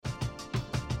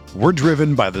We're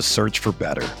driven by the search for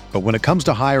better. But when it comes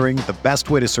to hiring, the best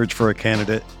way to search for a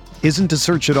candidate isn't to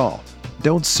search at all.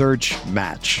 Don't search,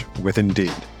 match with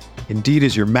Indeed. Indeed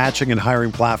is your matching and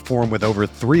hiring platform with over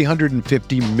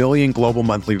 350 million global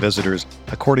monthly visitors,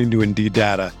 according to Indeed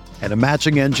data, and a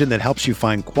matching engine that helps you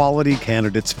find quality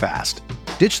candidates fast.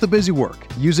 Ditch the busy work.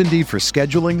 Use Indeed for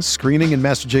scheduling, screening, and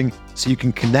messaging so you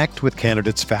can connect with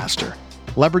candidates faster.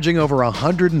 Leveraging over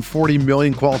 140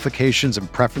 million qualifications and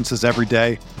preferences every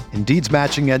day, Indeed's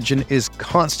matching engine is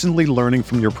constantly learning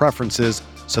from your preferences,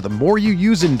 so the more you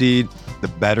use Indeed, the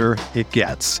better it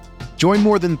gets. Join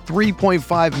more than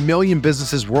 3.5 million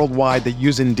businesses worldwide that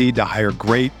use Indeed to hire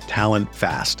great talent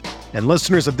fast. And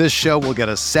listeners of this show will get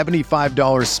a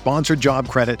 $75 sponsored job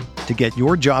credit to get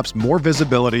your jobs more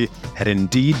visibility at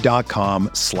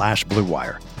Indeed.com/Blue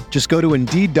Wire. Just go to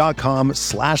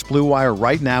Indeed.com/Blue Wire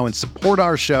right now and support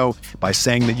our show by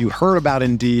saying that you heard about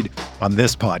Indeed on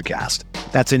this podcast.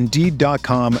 That's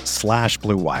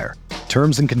Indeed.com/Blue Wire.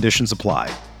 Terms and conditions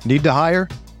apply. Need to hire?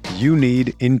 You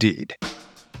need Indeed.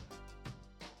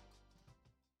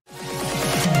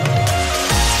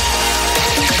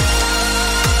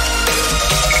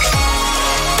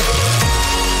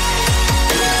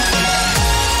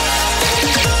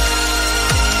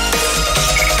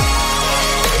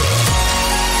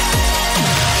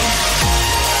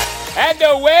 And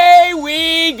away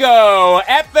we go,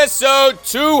 episode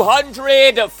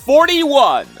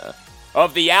 241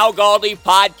 of the Al Galdi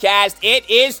podcast. It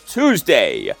is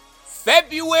Tuesday,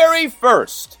 February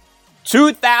 1st,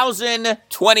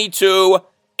 2022.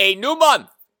 A new month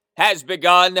has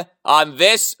begun on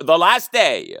this, the last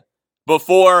day,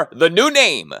 before the new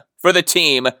name for the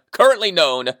team, currently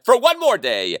known for one more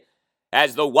day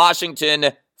as the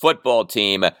Washington football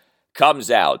team,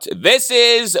 comes out. This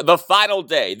is the final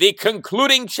day, the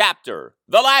concluding chapter,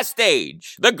 the last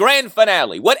stage, the grand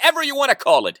finale, whatever you want to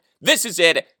call it. This is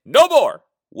it. No more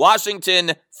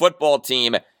Washington football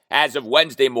team as of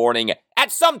Wednesday morning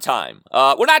at some time.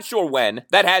 We're not sure when.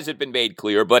 That hasn't been made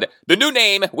clear, but the new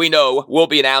name we know will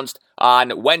be announced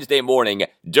on Wednesday morning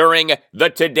during the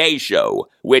Today Show,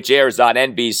 which airs on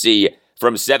NBC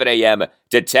from 7 a.m.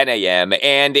 to 10 a.m.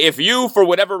 And if you, for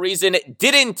whatever reason,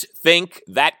 didn't think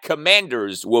that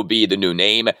Commanders will be the new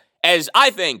name, as I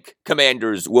think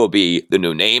Commanders will be the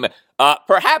new name,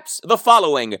 perhaps the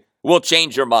following will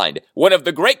change your mind. One of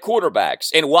the great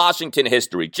quarterbacks in Washington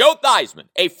history, Joe Theismann,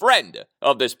 a friend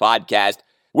of this podcast,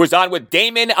 was on with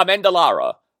Damon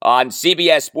Amendolara on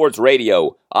CBS Sports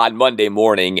Radio on Monday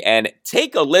morning. And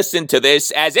take a listen to this,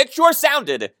 as it sure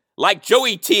sounded like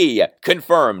Joey T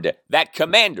confirmed that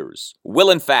Commanders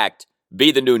will, in fact,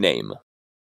 be the new name.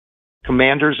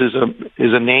 Commanders is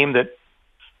a name that,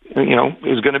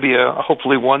 is going to be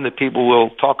hopefully one that people will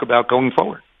talk about going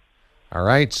forward. All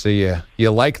right, so you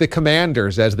like the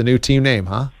Commanders as the new team name,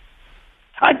 huh?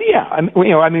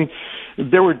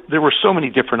 There were so many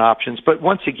different options, but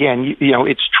once again,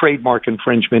 it's trademark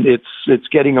infringement. It's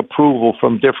getting approval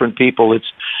from different people.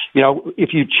 It's,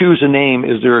 if you choose a name,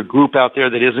 is there a group out there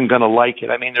that isn't going to like it?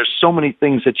 I mean, there's so many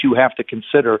things that you have to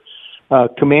consider.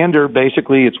 Commander,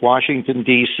 basically, it's Washington,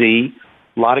 D.C.,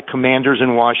 a lot of commanders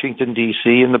in Washington,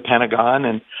 D.C., in the Pentagon,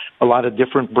 and a lot of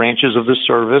different branches of the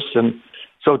service. And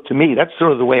so to me, that's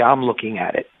sort of the way I'm looking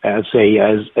at it, as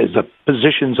a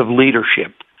positions of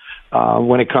leadership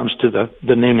when it comes to the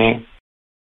new name.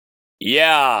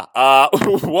 Yeah,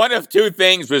 one of two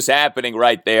things was happening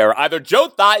right there. Either Joe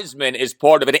Theismann is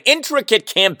part of an intricate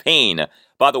campaign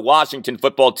by the Washington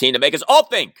football team to make us all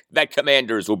think that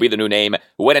Commanders will be the new name,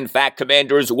 when in fact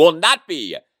Commanders will not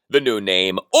be the new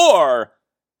name, or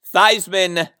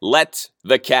Theismann let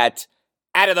the cat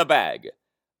out of the bag.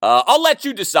 I'll let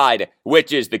you decide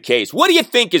which is the case. What do you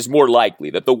think is more likely?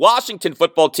 That the Washington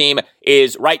football team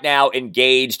is right now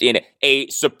engaged in a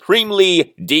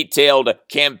supremely detailed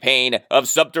campaign of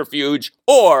subterfuge,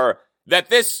 or that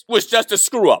this was just a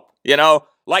screw-up,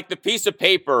 like the piece of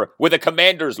paper with a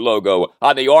Commanders logo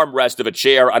on the armrest of a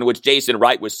chair on which Jason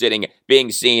Wright was sitting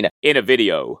being seen in a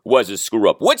video was a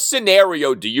screw-up? Which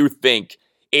scenario do you think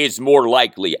is more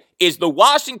likely? Is the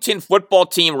Washington football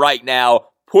team right now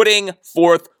putting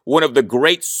forth one of the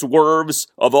great swerves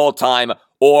of all time,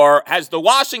 or has the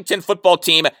Washington football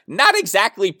team not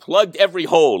exactly plugged every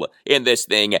hole in this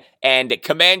thing, and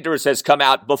Commanders has come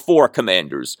out before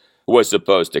Commanders was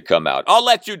supposed to come out? I'll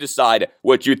let you decide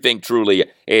what you think truly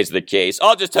is the case.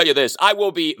 I'll just tell you this, I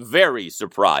will be very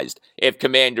surprised if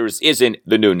Commanders isn't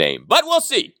the new name, but we'll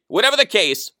see. Whatever the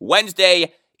case,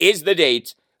 Wednesday is the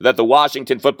date that the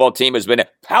Washington football team has been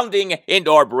pounding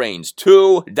into our brains.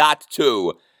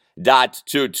 2.2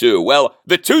 2.1.22. Well,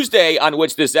 the Tuesday on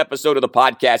which this episode of the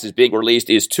podcast is being released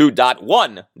is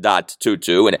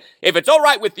 2.1.22. And if it's all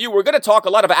right with you, we're going to talk a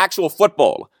lot of actual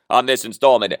football on this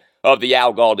installment of the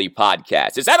Al Galdi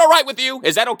podcast. Is that all right with you?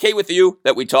 Is that okay with you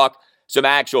that we talk some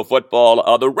actual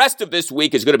football? The rest of this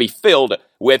week is going to be filled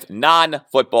with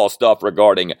non-football stuff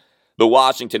regarding the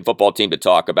Washington football team to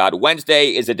talk about. Wednesday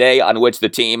is a day on which the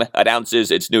team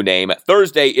announces its new name.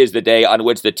 Thursday is the day on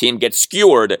which the team gets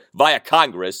skewered via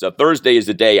Congress. Thursday is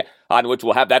the day on which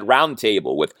we'll have that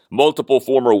roundtable with multiple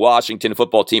former Washington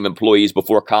football team employees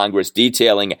before Congress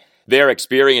detailing their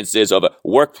experiences of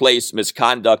workplace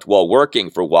misconduct while working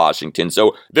for Washington.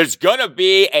 So there's going to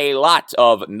be a lot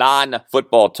of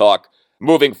non-football talk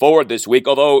moving forward this week,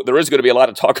 although there is going to be a lot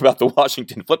of talk about the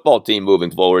Washington football team moving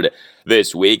forward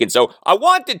this week. And so I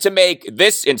wanted to make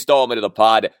this installment of the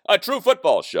pod a true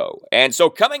football show. And so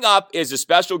coming up is a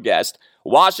special guest,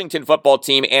 Washington football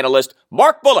team analyst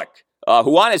Mark Bullock,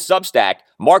 who on his Substack,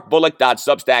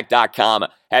 markbullock.substack.com,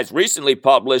 has recently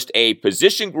published a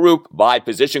position group by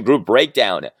position group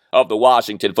breakdown of the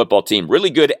Washington football team. Really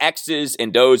good X's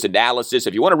and O's analysis.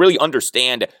 If you want to really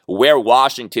understand where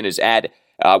Washington is at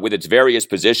with its various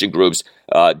position groups,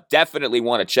 definitely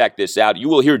want to check this out. You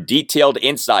will hear detailed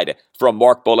insight from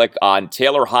Mark Bullock on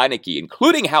Taylor Heinicke,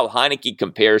 including how Heinicke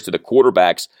compares to the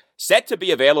quarterbacks set to be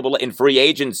available in free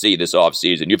agency this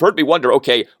offseason. You've heard me wonder,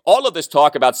 okay, all of this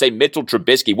talk about, say, Mitchell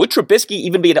Trubisky, would Trubisky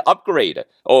even be an upgrade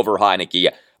over Heinicke?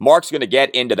 Mark's going to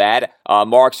get into that.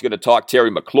 Mark's going to talk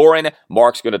Terry McLaurin.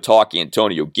 Mark's going to talk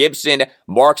Antonio Gibson.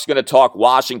 Mark's going to talk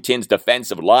Washington's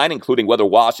defensive line, including whether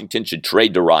Washington should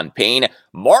trade Daron Payne.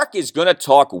 Mark is going to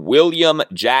talk William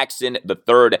Jackson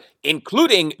III,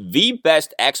 including the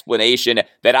best explanation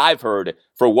that I've heard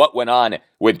for what went on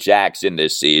with Jackson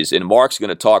this season. Mark's going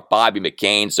to talk Bobby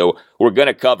McCain, so we're going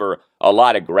to cover a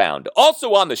lot of ground.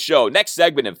 Also on the show, next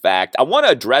segment, in fact, I want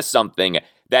to address something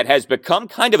that has become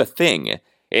kind of a thing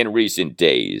in recent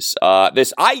days.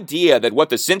 This idea that what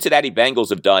the Cincinnati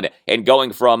Bengals have done in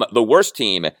going from the worst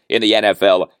team in the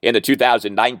NFL in the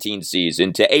 2019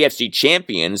 season to AFC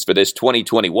champions for this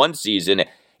 2021 season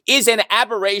is an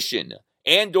aberration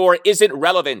and/or isn't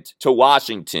relevant to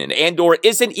Washington and/or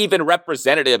isn't even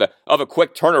representative of a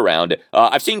quick turnaround.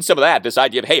 I've seen some of that, this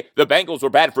idea of, hey, the Bengals were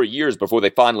bad for years before they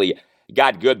finally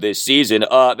got good this season.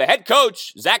 The head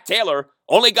coach, Zach Taylor,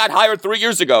 only got hired 3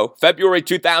 years ago, February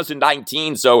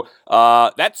 2019, so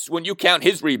that's when you count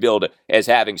his rebuild as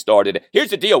having started.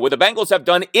 Here's the deal. What the Bengals have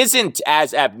done isn't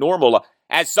as abnormal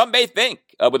as some may think.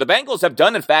 What the Bengals have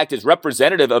done, in fact, is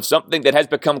representative of something that has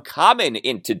become common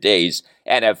in today's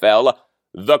NFL,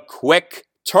 the quick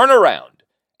turnaround.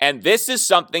 And this is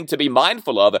something to be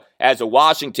mindful of as a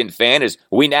Washington fan, as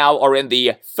we now are in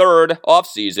the third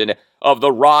offseason of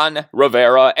the Ron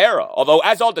Rivera era. Although,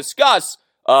 as I'll discuss,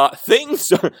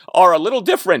 things are a little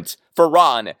different for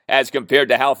Ron as compared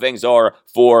to how things are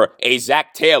for a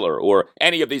Zach Taylor or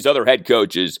any of these other head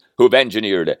coaches who've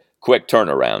engineered quick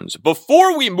turnarounds.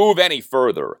 Before we move any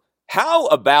further, how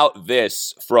about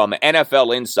this from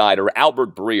NFL insider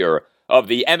Albert Breer of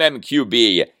the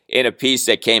MMQB in a piece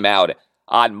that came out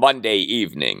on Monday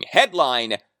evening?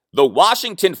 Headline: the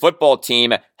Washington football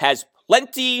team has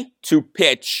plenty to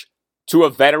pitch to a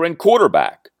veteran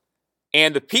quarterback.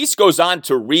 And the piece goes on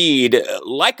to read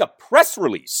like a press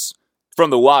release from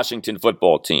the Washington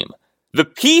football team. The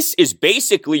piece is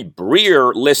basically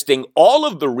Breer listing all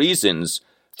of the reasons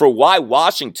for why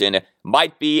Washington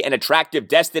might be an attractive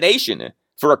destination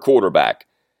for a quarterback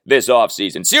this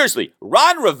offseason. Seriously,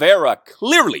 Ron Rivera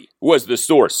clearly was the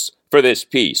source for this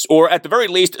piece, or at the very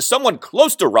least, someone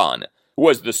close to Ron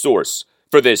was the source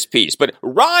for this piece. But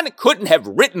Ron couldn't have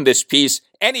written this piece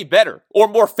any better or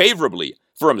more favorably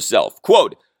for himself.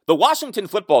 Quote, the Washington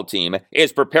football team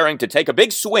is preparing to take a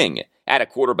big swing at a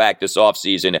quarterback this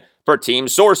offseason per team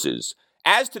sources.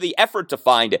 As to the effort to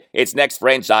find its next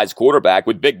franchise quarterback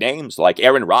with big names like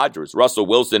Aaron Rodgers, Russell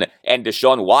Wilson, and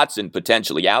Deshaun Watson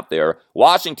potentially out there,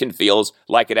 Washington feels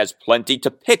like it has plenty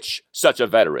to pitch such a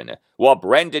veteran. While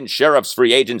Brendan Sheriff's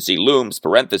free agency looms,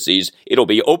 parentheses, it'll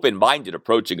be open-minded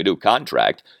approaching a new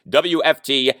contract,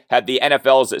 WFT had the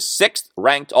NFL's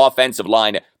 6th-ranked offensive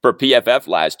line per PFF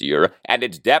last year, and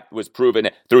its depth was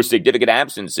proven through significant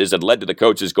absences that led to the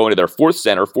coaches going to their 4th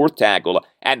center, 4th tackle,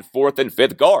 and 4th and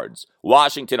 5th guards.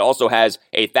 Washington also has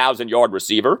a 1,000-yard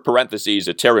receiver, parentheses,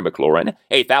 Terry McLaurin,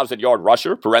 a 1,000-yard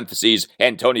rusher, parentheses,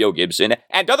 Antonio Gibson,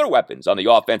 and other weapons on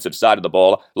the offensive side of the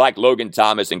ball like Logan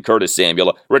Thomas and Curtis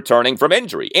Samuel returning from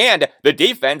injury. And the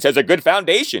defense has a good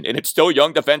foundation in its still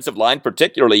young defensive line,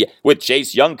 particularly with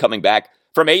Chase Young coming back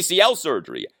from ACL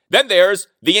surgery. Then there's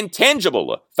the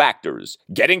intangible factors,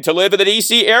 getting to live in the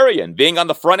D.C. area and being on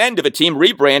the front end of a team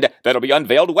rebrand that'll be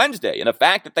unveiled Wednesday, and the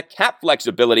fact that the cap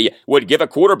flexibility would give a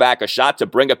quarterback a shot to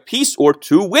bring a piece or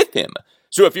two with him.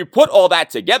 So if you put all that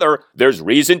together, there's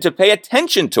reason to pay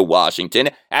attention to Washington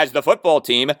as the football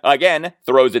team, again,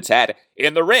 throws its hat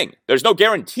in the ring. There's no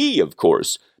guarantee, of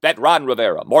course, that Ron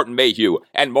Rivera, Martin Mayhew,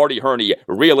 and Marty Herney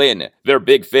reel in their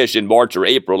big fish in March or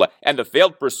April, and the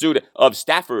failed pursuit of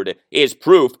Stafford is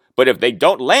proof, but if they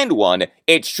don't land one,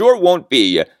 it sure won't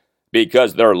be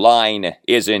because their line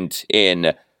isn't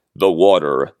in the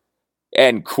water.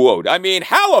 End quote. I mean,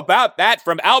 how about that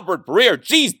from Albert Breer?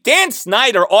 Geez, Dan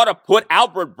Snyder ought to put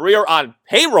Albert Breer on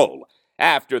payroll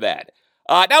after that.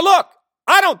 Now look,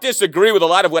 I don't disagree with a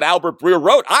lot of what Albert Breer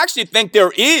wrote. I actually think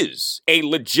there is a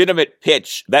legitimate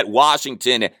pitch that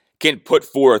Washington can put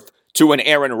forth to an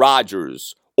Aaron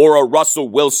Rodgers or a Russell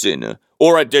Wilson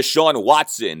or a Deshaun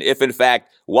Watson, if in fact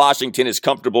Washington is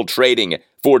comfortable trading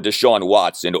for Deshaun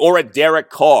Watson, or a Derek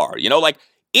Carr.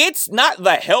 It's not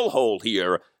the hellhole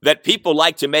here that people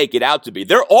like to make it out to be.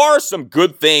 There are some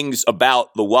good things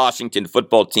about the Washington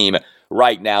football team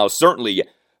right now, certainly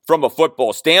from a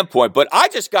football standpoint, but I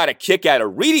just got a kick out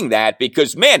of reading that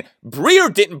because, man,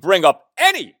 Breer didn't bring up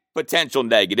any potential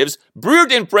negatives. Breer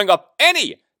didn't bring up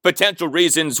any potential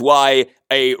reasons why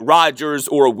a Rodgers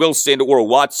or a Wilson or a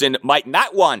Watson might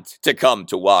not want to come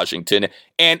to Washington.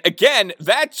 And again,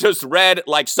 that just read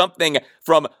like something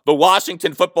from the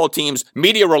Washington football team's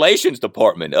media relations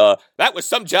department. That was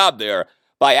some job there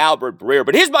by Albert Breer.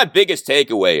 But here's my biggest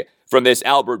takeaway from this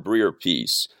Albert Breer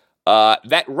piece.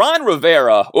 That Ron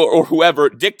Rivera or whoever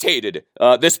dictated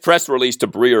this press release to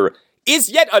Breer is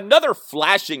yet another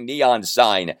flashing neon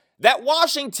sign that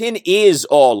Washington is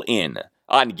all in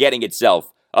on getting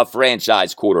itself a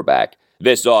franchise quarterback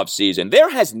this offseason. There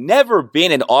has never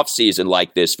been an offseason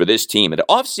like this for this team, an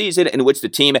offseason in which the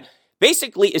team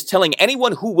basically is telling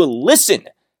anyone who will listen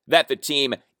that the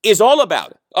team is all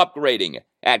about upgrading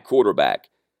at quarterback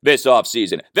this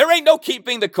offseason. There ain't no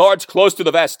keeping the cards close to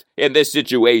the vest in this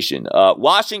situation.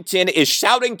 Washington is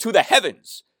shouting to the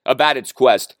heavens about its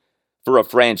quest for a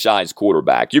franchise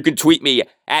quarterback. You can tweet me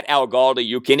at Al Galdi.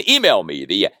 You can email me,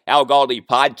 the Al Galdi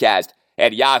podcast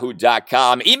at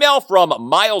yahoo.com. Email from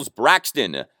Miles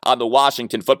Braxton on the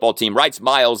Washington football team. Writes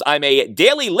Miles, I'm a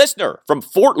daily listener from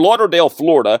Fort Lauderdale,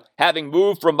 Florida, having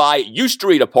moved from my U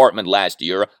Street apartment last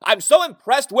year. I'm so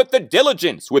impressed with the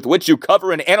diligence with which you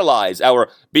cover and analyze our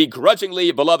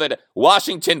begrudgingly beloved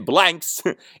Washington blanks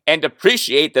and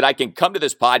appreciate that I can come to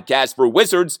this podcast for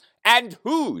Wizards and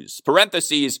Who's,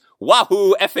 parentheses,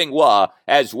 wahoo effing wah,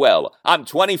 as well. I'm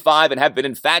 25 and have been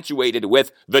infatuated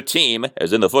with the team,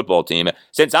 as in the football team,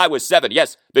 since I was 7.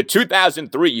 Yes, the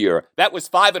 2003 year. That was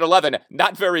 5-11,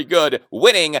 not very good.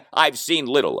 Winning, I've seen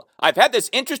little. I've had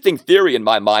this interesting theory in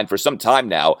my mind for some time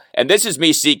now, and this is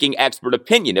me seeking expert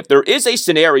opinion. If there is a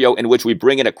scenario in which we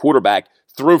bring in a quarterback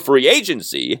through free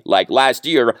agency, like last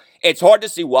year, it's hard to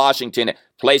see Washington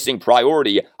placing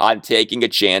priority on taking a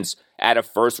chance at a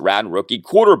first-round rookie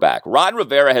quarterback. Ron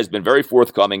Rivera has been very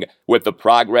forthcoming with the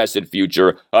progress and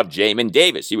future of Jamin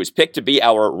Davis. He was picked to be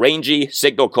our rangy,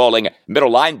 signal-calling middle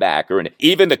linebacker, and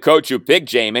even the coach who picked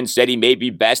Jamin said he may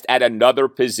be best at another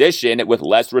position with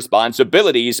less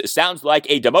responsibilities. Sounds like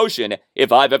a demotion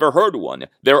if I've ever heard one.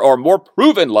 There are more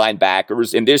proven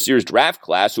linebackers in this year's draft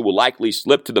class who will likely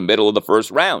slip to the middle of the first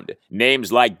round.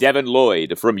 Names like Devin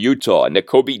Lloyd from Utah and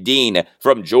Nakobe Dean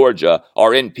from Georgia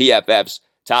are in PFF's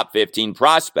top 15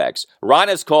 prospects. Ron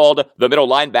has called the middle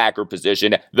linebacker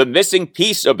position the missing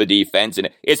piece of the defense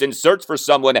and is in search for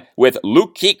someone with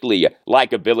Luke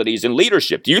Kuechly-like abilities and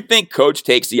leadership. Do you think Coach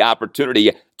takes the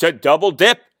opportunity to double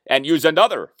dip and use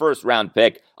another first-round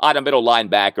pick on a middle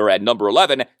linebacker at number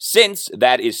 11, since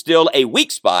that is still a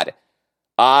weak spot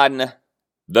on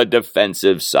the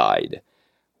defensive side?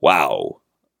 Wow.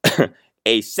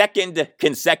 A second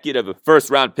consecutive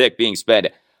first-round pick being spent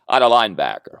on a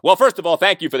linebacker. Well, first of all,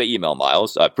 thank you for the email,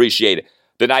 Miles. I appreciate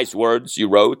the nice words you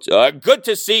wrote. Good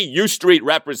to see U Street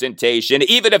representation,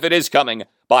 even if it is coming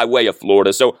by way of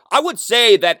Florida. So I would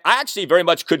say that I actually very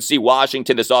much could see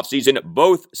Washington this offseason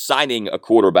both signing a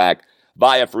quarterback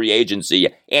via free agency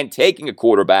and taking a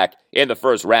quarterback in the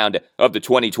first round of the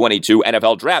 2022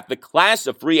 NFL Draft. The class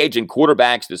of free agent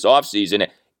quarterbacks this offseason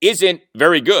isn't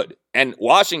very good, and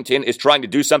Washington is trying to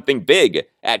do something big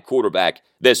at quarterback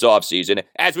this offseason,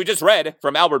 as we just read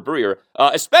from Albert Breer,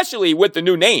 especially with the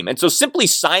new name. And so simply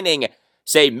signing,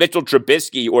 say, Mitchell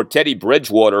Trubisky or Teddy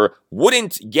Bridgewater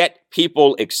wouldn't get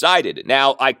people excited.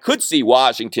 Now, I could see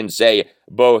Washington, say,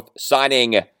 both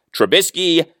signing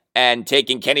Trubisky and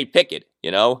taking Kenny Pickett,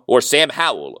 or Sam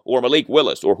Howell or Malik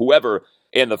Willis or whoever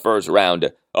in the first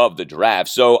round of the draft.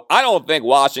 So I don't think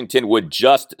Washington would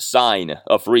just sign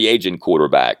a free agent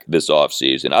quarterback this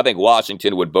offseason. I think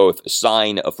Washington would both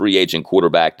sign a free agent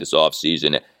quarterback this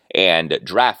offseason and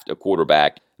draft a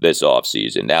quarterback this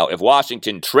offseason. Now, if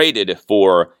Washington traded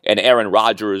for an Aaron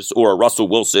Rodgers or a Russell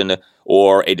Wilson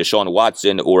or a Deshaun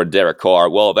Watson or a Derek Carr,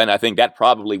 well, then I think that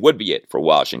probably would be it for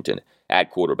Washington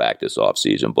at quarterback this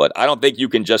offseason. But I don't think you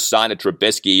can just sign a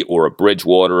Trubisky or a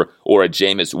Bridgewater or a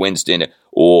Jameis Winston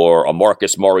or a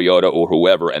Marcus Mariota or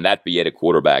whoever, and that be it at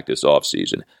quarterback this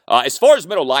offseason. As far as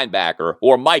middle linebacker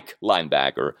or Mike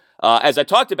linebacker, as I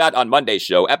talked about on Monday's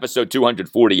show, episode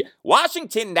 240,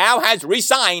 Washington now has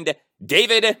re-signed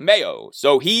David Mayo.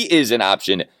 So he is an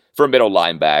option for middle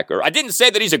linebacker. I didn't say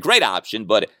that he's a great option,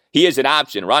 but he is an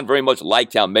option. Ron very much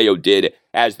liked how Mayo did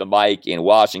as the Mike in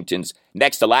Washington's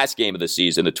next to last game of the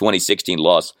season, the 2016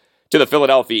 loss to the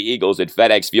Philadelphia Eagles at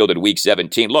FedEx Field in Week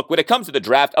 17. Look, when it comes to the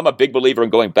draft, I'm a big believer in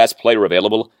going best player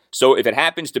available. So if it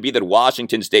happens to be that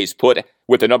Washington stays put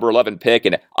with the number 11 pick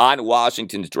and on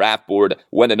Washington's draft board,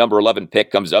 when the number 11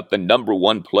 pick comes up, the number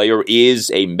one player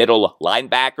is a middle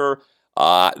linebacker,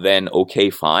 then okay,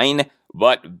 fine.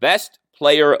 But best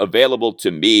player available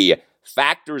to me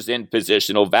factors in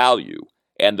positional value.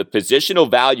 And the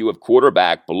positional value of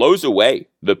quarterback blows away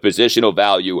the positional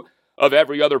value of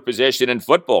every other position in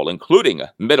football, including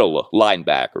middle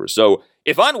linebackers. So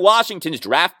if on Washington's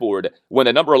draft board, when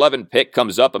the number 11 pick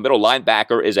comes up, a middle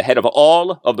linebacker is ahead of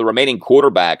all of the remaining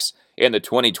quarterbacks in the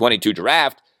 2022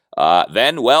 draft,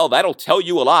 then, well, that'll tell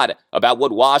you a lot about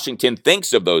what Washington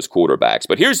thinks of those quarterbacks.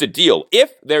 But here's the deal.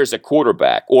 If there's a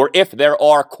quarterback, or if there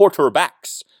are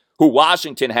quarterbacks who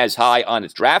Washington has high on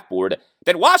its draft board,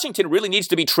 then Washington really needs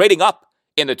to be trading up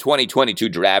in the 2022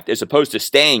 draft as opposed to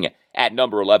staying at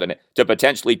number 11 to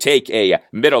potentially take a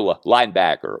middle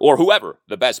linebacker or whoever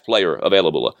the best player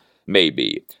available may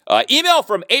be. Email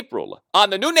from April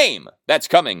on the new name that's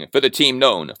coming for the team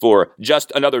known for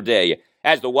just another day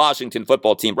as the Washington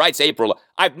football team. Writes April,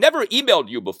 I've never emailed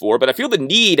you before, but I feel the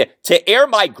need to air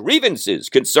my grievances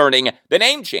concerning the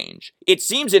name change. It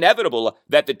seems inevitable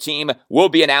that the team will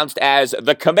be announced as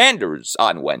the Commanders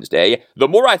on Wednesday. The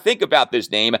more I think about this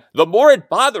name, the more it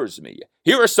bothers me.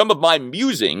 Here are some of my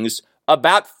musings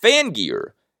about fan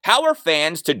gear. How are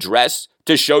fans to dress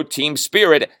to show team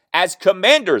spirit as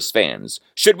Commanders fans?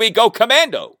 Should we go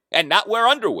commando and not wear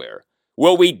underwear?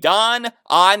 Will we don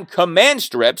on command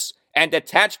strips and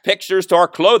attach pictures to our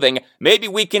clothing? Maybe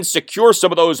we can secure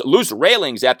some of those loose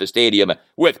railings at the stadium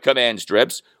with command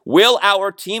strips. Will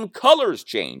our team colors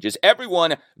change? Is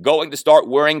everyone going to start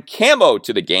wearing camo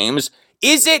to the games?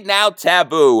 Is it now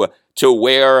taboo to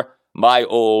wear my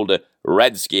old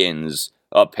Redskins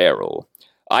apparel?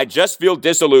 I just feel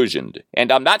disillusioned,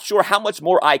 and I'm not sure how much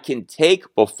more I can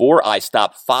take before I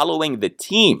stop following the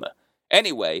team.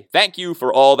 Anyway, thank you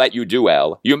for all that you do,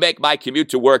 Al. You make my commute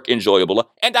to work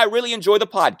enjoyable, and I really enjoy the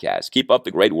podcast. Keep up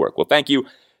the great work. Well, thank you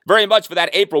very much for that,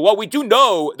 April. Well, we do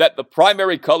know that the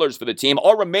primary colors for the team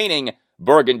are remaining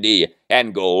burgundy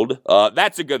and gold.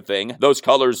 That's a good thing. Those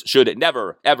colors should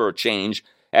never, ever change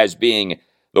as being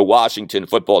the Washington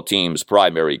football team's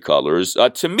primary colors.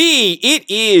 To me, it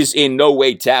is in no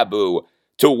way taboo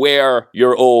to wear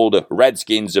your old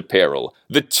Redskins apparel.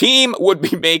 The team would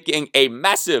be making a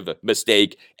massive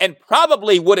mistake and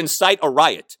probably would incite a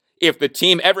riot if the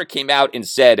team ever came out and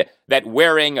said that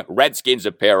wearing Redskins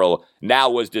apparel now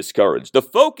was discouraged. The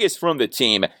focus from the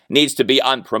team needs to be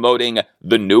on promoting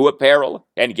the new apparel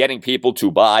and getting people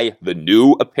to buy the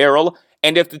new apparel.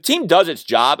 And if the team does its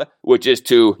job, which is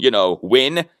to,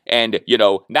 win and,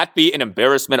 not be an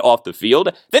embarrassment off the field,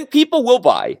 then people will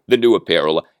buy the new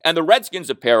apparel, and the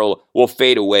Redskins apparel will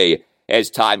fade away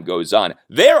as time goes on.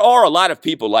 There are a lot of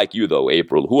people like you, though,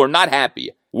 April, who are not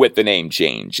happy with the name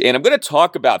change. And I'm going to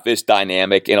talk about this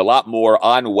dynamic and a lot more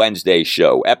on Wednesday's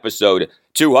show, episode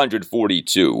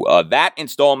 242. That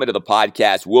installment of the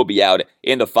podcast will be out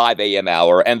in the 5 a.m.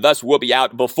 hour, and thus will be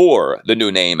out before the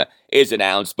new name is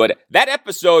announced. But that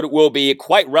episode will be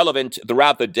quite relevant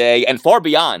throughout the day and far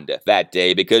beyond that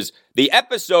day, because the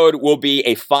episode will be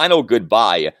a final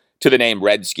goodbye to the name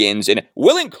Redskins, and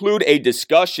will include a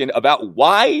discussion about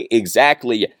why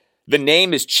exactly the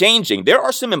name is changing. There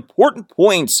are some important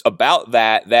points about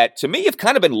that to me have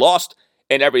kind of been lost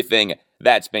in everything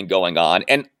that's been going on.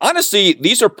 And honestly,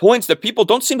 these are points that people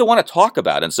don't seem to want to talk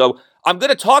about. And so I'm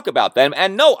going to talk about them.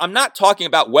 And no, I'm not talking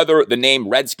about whether the name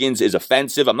Redskins is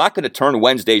offensive. I'm not going to turn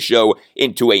Wednesday's show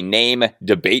into a name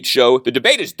debate show. The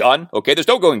debate is done, okay? There's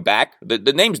no going back. The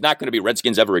name's not going to be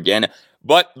Redskins ever again.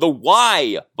 But the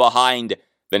why behind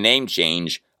the name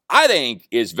change, I think,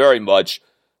 is very much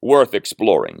worth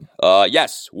exploring.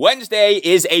 Yes, Wednesday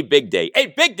is a big day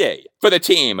for the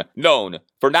team known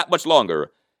for not much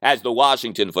longer as the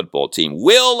Washington football team.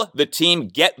 Will the team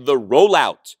get the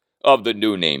rollout of the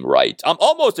new name right? I'm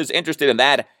almost as interested in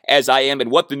that as I am in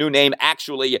what the new name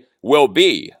actually will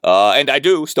be. And I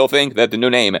do still think that the new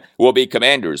name will be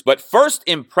Commanders. But first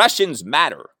impressions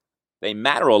matter. They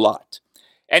matter a lot.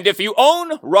 And if you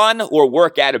own, run, or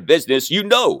work at a business, you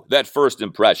know that first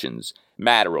impressions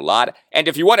matter a lot. And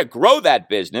if you want to grow that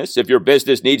business, if your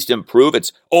business needs to improve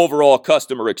its overall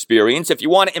customer experience, if you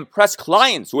want to impress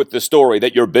clients with the story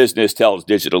that your business tells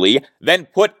digitally, then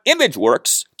put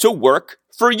ImageWorks to work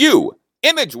for you.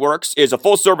 ImageWorks is a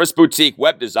full-service boutique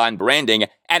web design, branding,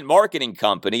 and marketing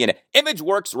company, and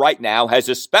ImageWorks right now has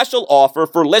a special offer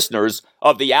for listeners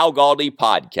of the Al Galdi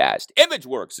podcast.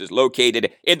 ImageWorks is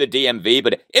located in the DMV,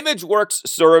 but ImageWorks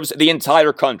serves the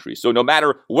entire country, so no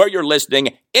matter where you're listening,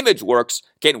 ImageWorks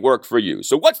can work for you.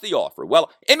 So what's the offer? Well,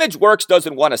 ImageWorks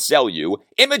doesn't want to sell you.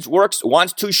 ImageWorks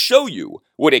wants to show you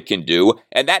what it can do,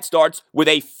 and that starts with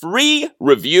a free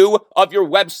review of your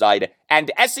website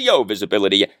and SEO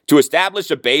visibility to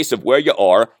establish a base of where you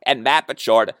are and map a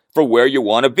chart for where you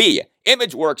want to be.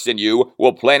 ImageWorks and you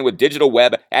will plan with digital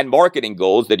web and marketing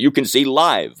goals that you can see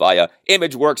live via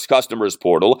ImageWorks Customers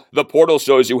Portal. The portal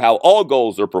shows you how all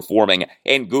goals are performing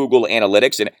in Google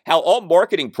Analytics and how all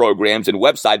marketing programs and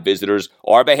website visitors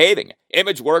are behaving.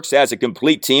 ImageWorks has a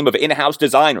complete team of in-house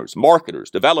designers, marketers,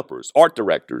 developers, art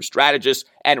directors, strategists,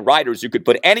 and writers who could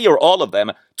put any or all of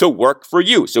them to work for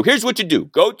you. So here's what you do.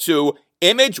 Go to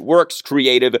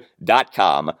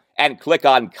imageworkscreative.com and click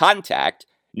on Contact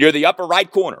near the upper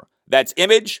right corner. That's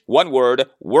image, one word,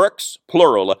 works,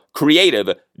 plural,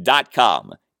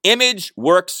 creative.com.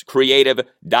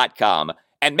 imageworkscreative.com.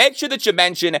 And make sure that you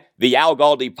mention the Al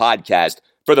Galdi podcast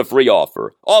for the free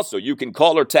offer. Also, you can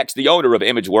call or text the owner of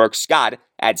ImageWorks, Scott,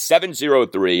 at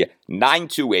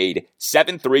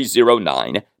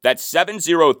 703-928-7309. That's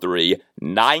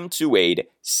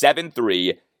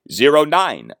 703-928-7309.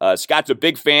 Scott's a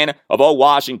big fan of all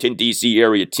Washington, D.C.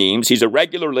 area teams. He's a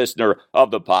regular listener of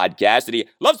the podcast, and he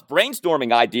loves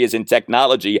brainstorming ideas in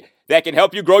technology that can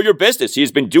help you grow your business.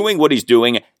 He's been doing what he's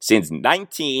doing since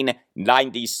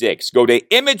 1996. Go to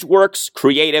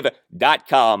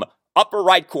imageworkscreative.com, upper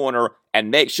right corner,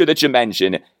 and make sure that you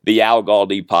mention the Al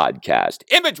Galdi podcast.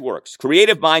 ImageWorks,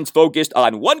 creative minds focused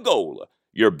on one goal,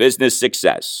 your business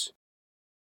success.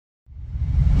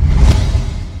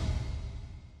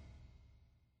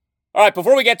 All right,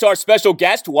 before we get to our special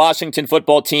guest, Washington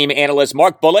football team analyst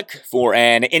Mark Bullock, for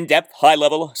an in-depth,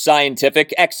 high-level,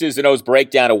 scientific X's and O's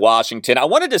breakdown of Washington, I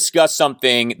want to discuss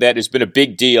something that has been a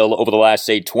big deal over the last,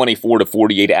 24 to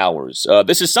 48 hours.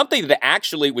 This is something that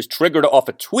actually was triggered off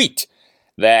a tweet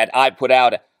that I put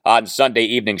out on Sunday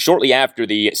evening, shortly after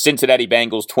the Cincinnati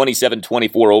Bengals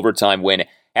 27-24 overtime win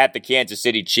at the Kansas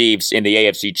City Chiefs in the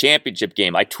AFC Championship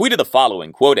game. I tweeted the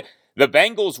following, quote, "The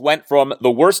Bengals went from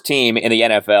the worst team in the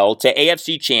NFL to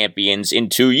AFC champions in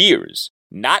 2 years.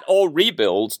 Not all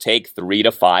rebuilds take 3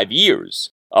 to 5 years.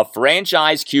 A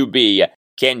franchise QB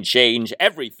can change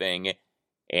everything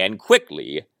and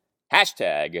quickly.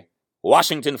 Hashtag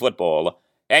Washington football,"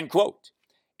 end quote.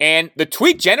 And the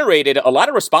tweet generated a lot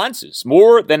of responses,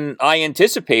 more than I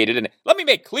anticipated. And let me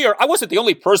make clear, I wasn't the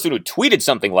only person who tweeted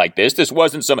something like this. This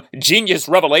wasn't some genius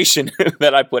revelation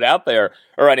that I put out there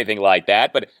or anything like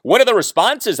that. But one of the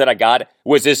responses that I got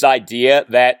was this idea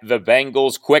that the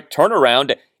Bengals' quick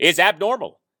turnaround is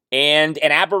abnormal and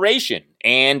an aberration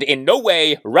and in no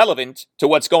way relevant to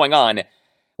what's going on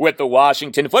with the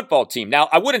Washington football team. Now,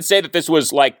 I wouldn't say that this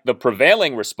was like the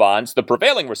prevailing response. The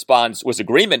prevailing response was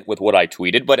agreement with what I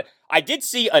tweeted, but I did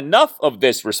see enough of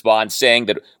this response saying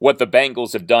that what the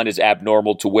Bengals have done is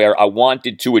abnormal to where I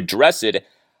wanted to address it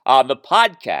on the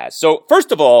podcast. So,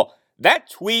 first of all, that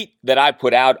tweet that I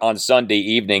put out on Sunday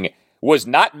evening was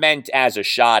not meant as a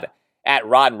shot at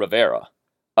Ron Rivera.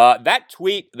 That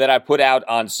tweet that I put out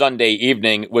on Sunday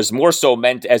evening was more so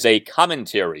meant as a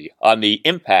commentary on the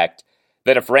impact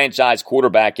that a franchise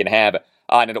quarterback can have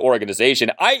on an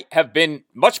organization. I have been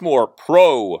much more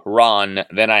pro-Ron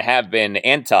than I have been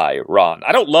anti-Ron.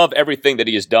 I don't love everything that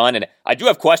he has done, and I do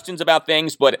have questions about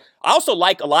things, but I also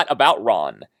like a lot about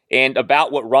Ron and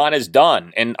about what Ron has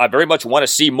done, and I very much want to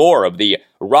see more of the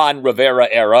Ron Rivera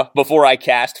era before I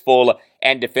cast full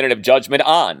and definitive judgment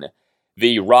on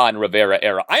the Ron Rivera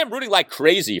era. I am rooting like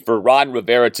crazy for Ron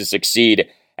Rivera to succeed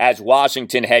as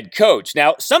Washington head coach.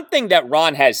 Now, something that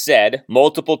Ron has said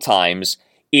multiple times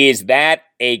is that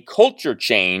a culture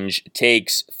change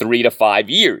takes 3 to 5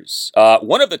 years.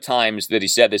 One of the times that he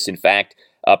said this, in fact,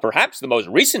 perhaps the most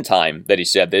recent time that he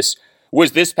said this,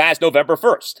 was this past November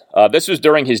 1st. This was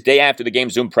during his day after the game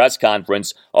Zoom press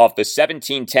conference off the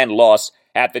 17-10 loss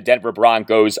at the Denver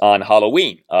Broncos on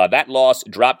Halloween. That loss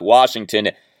dropped Washington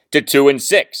to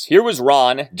 2-6. Here was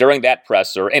Ron during that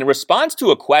presser in response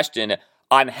to a question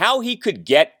on how he could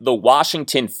get the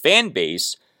Washington fan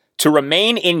base to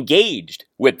remain engaged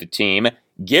with the team,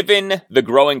 given the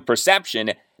growing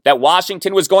perception that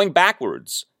Washington was going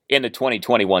backwards in the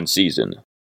 2021 season.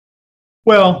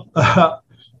 Well,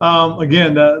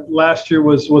 again, last year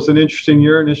was an interesting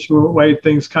year, an interesting way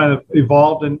things kind of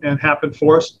evolved and happened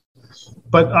for us.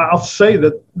 But I'll say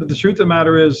that the truth of the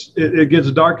matter is it gets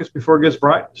darkest before it gets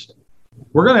brightest.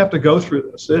 We're going to have to go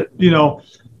through this.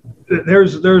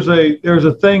 There's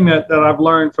a thing that I've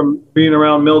learned from being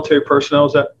around military personnel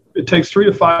is that it takes 3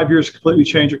 to 5 years to completely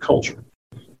change a culture.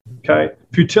 Okay,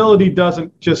 futility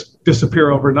doesn't just disappear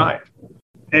overnight,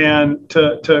 and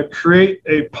to create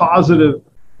a positive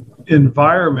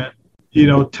environment,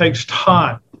 takes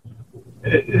time.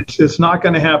 It's not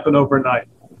going to happen overnight.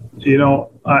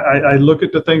 I look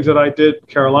at the things that I did in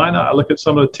Carolina. I look at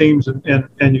some of the teams,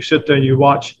 and you sit there and you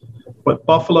watch what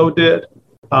Buffalo did,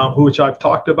 which I've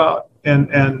talked about,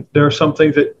 and there are some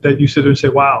things that you sit there and say,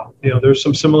 wow, there's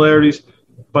some similarities.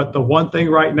 But the one thing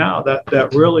right now that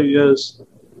really is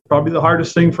probably the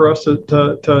hardest thing for us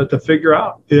to figure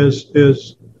out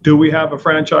is do we have a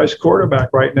franchise quarterback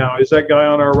right now? Is that guy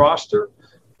on our roster,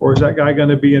 or is that guy going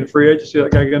to be in free agency? Is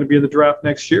that guy going to be in the draft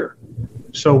next year?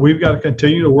 So we've got to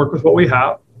continue to work with what we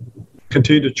have,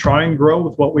 continue to try and grow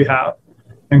with what we have,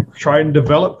 and try and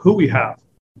develop who we have.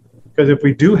 Because if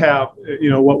we do have,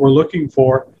 what we're looking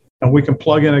for, and we can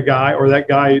plug in a guy, or that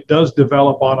guy does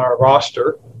develop on our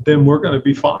roster, then we're going to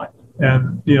be fine.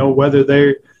 And, whether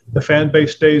the fan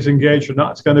base stays engaged or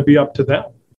not, it's going to be up to them.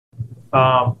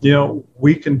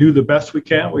 We can do the best we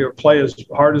can. We will play as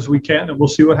hard as we can, and we'll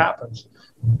see what happens.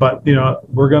 But,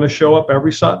 we're going to show up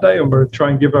every Sunday, and we're going to try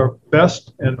and give our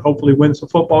best and hopefully win some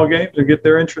football games and get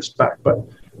their interest back. But,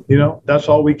 that's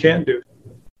all we can do.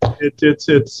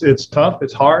 It's tough.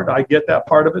 It's hard. I get that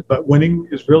part of it, but winning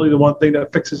is really the one thing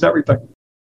that fixes everything.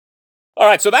 All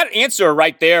right, so that answer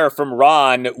right there from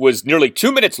Ron was nearly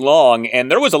 2 minutes long, and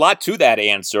there was a lot to that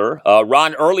answer.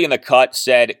 Ron, early in the cut,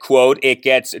 said, quote, "It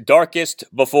gets darkest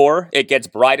before it gets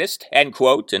brightest," end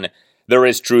quote, and there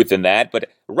is truth in that. But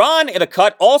Ron in the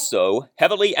cut also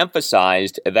heavily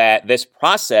emphasized that this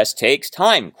process takes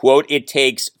time. Quote, "It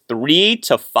takes 3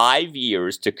 to 5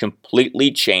 years to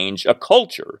completely change a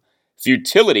culture.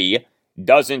 Futility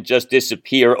doesn't just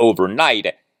disappear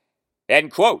overnight,"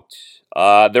 end quote.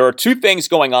 There are two things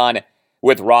going on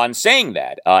with Ron saying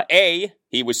that. A,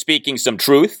 he was speaking some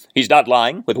truth. He's not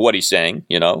lying with what he's saying.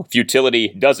 Futility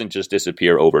doesn't just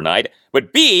disappear overnight.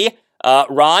 But B,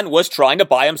 Ron was trying to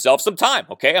buy himself some time.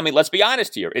 Okay, let's be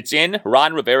honest here. It's in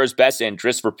Ron Rivera's best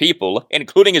interest for people,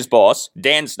 including his boss,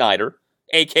 Dan Snyder,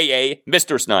 a.k.a.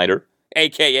 Mr. Snyder,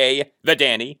 a.k.a. the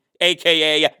Danny,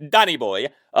 a.k.a. Donny Boy,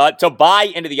 to buy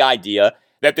into the idea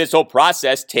that this whole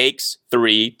process takes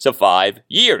 3 to 5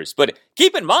 years. But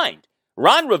keep in mind,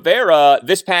 Ron Rivera,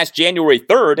 this past January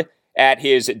 3rd, at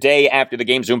his day after the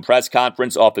game Zoom press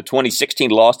conference off the 2016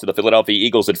 loss to the Philadelphia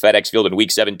Eagles at FedEx Field in Week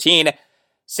 17,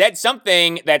 said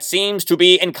something that seems to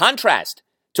be in contrast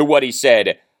to what he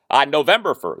said on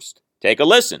November 1st. Take a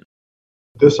listen.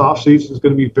 This offseason is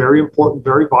going to be very important,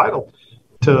 very vital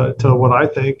to what I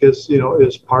think is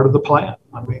part of the plan.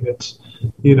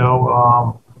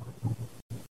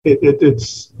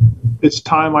 It's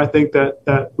time, I think,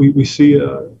 that we see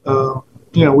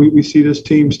we see this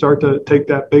team start to take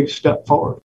that big step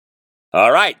forward.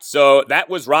 All right, so that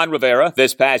was Ron Rivera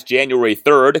this past January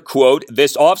 3rd. Quote,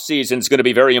 "This offseason is going to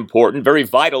be very important, very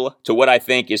vital to what I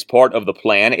think is part of the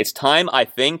plan. It's time, I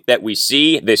think, that we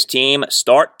see this team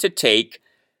start to take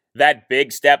that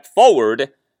big step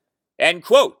forward," end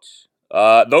quote.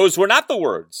 Those were not the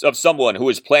words of someone who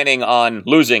is planning on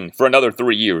losing for another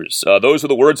 3 years. Those were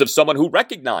the words of someone who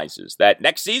recognizes that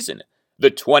next season, the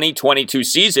 2022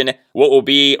 season, what will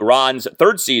be Ron's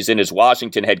third season as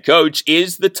Washington head coach,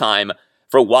 is the time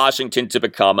for Washington to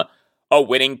become a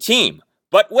winning team.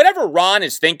 But whatever Ron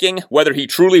is thinking, whether he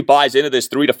truly buys into this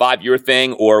 3 to 5 year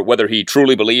thing, or whether he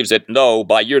truly believes that, no,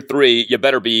 by year 3, you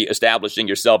better be establishing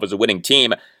yourself as a winning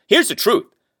team, here's the truth.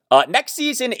 Next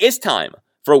season is time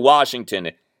for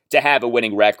Washington to have a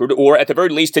winning record, or at the very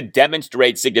least to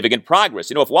demonstrate significant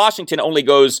progress. If Washington only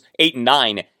goes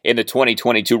 8-9 in the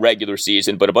 2022 regular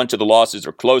season, but a bunch of the losses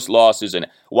are close losses, and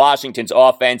Washington's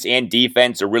offense and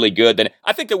defense are really good, then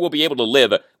I think that we'll be able to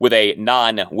live with a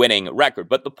non-winning record.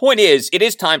 But the point is, it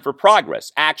is time for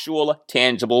progress, actual,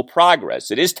 tangible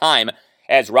progress. It is time,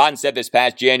 as Ron said this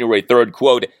past January 3rd,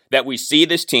 quote, that we see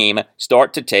this team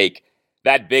start to take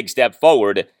that big step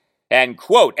forward, end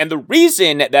quote. And the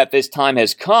reason that this time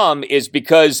has come is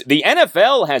because the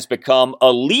NFL has become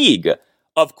a league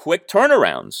of quick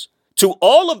turnarounds. To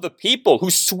all of the people who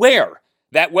swear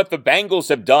that what the Bengals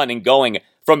have done in going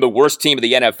from the worst team of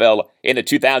the NFL in the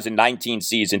 2019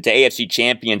 season to AFC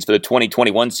champions for the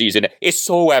 2021 season is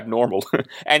so abnormal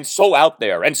and so out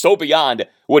there and so beyond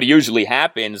what usually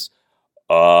happens,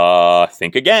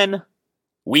 think again.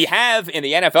 We have in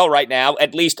the NFL right now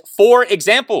at least 4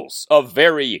 examples of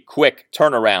very quick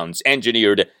turnarounds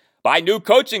engineered by new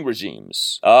coaching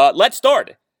regimes. Let's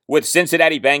start with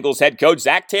Cincinnati Bengals head coach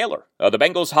Zach Taylor. The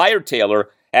Bengals hired Taylor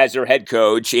as their head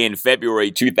coach in February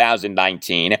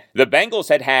 2019. The Bengals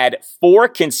had 4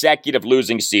 consecutive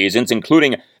losing seasons,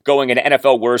 including going an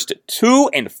NFL worst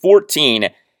 2-14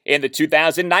 in the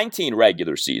 2019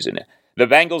 regular season. The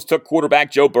Bengals took quarterback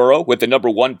Joe Burrow with the number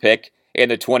 1 pick in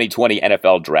the 2020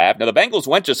 NFL draft. Now, the Bengals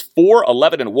went just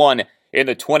 4-11-1 in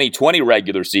the 2020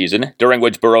 regular season, during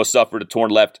which Burrow suffered a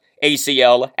torn left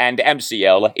ACL and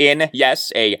MCL in,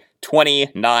 yes, a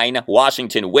 29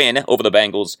 Washington win over the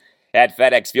Bengals at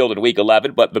FedEx Field in Week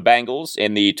 11. But the Bengals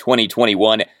in the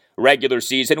 2021 regular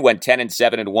season went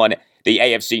 10-7 and won the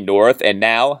AFC North, and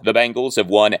now the Bengals have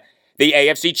won the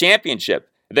AFC Championship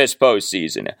this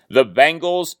postseason. The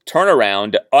Bengals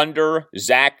turnaround under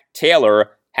Zach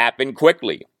Taylor happened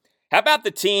quickly. How about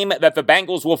the team that the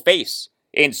Bengals will face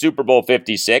in Super Bowl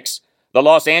 56? The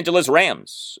Los Angeles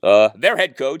Rams. Their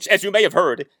head coach, as you may have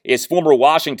heard, is former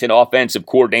Washington offensive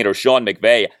coordinator Sean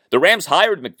McVay. The Rams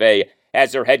hired McVay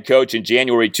as their head coach in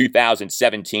January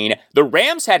 2017. The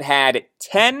Rams had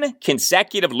 10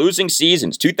 consecutive losing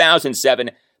seasons,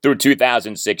 2007 through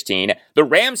 2016. The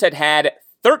Rams had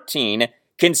 13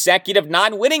 consecutive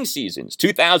non-winning seasons,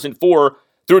 2004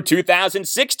 through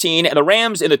 2016, and the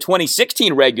Rams in the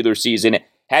 2016 regular season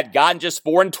had gotten just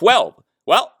 4-12.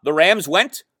 Well, the Rams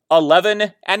went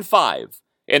 11-5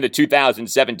 in the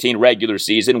 2017 regular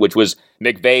season, which was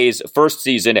McVay's first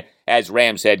season as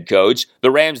Rams head coach.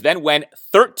 The Rams then went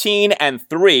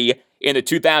 13-3 in the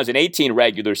 2018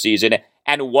 regular season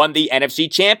and won the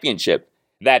NFC Championship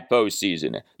that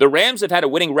postseason. The Rams have had a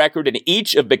winning record in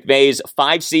each of McVay's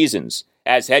 5 seasons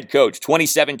as head coach,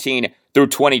 2017 through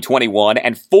 2021,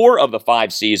 and 4 of the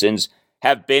 5 seasons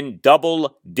have been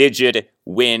double-digit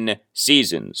win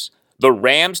seasons. The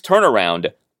Rams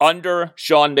turnaround under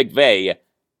Sean McVay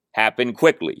happened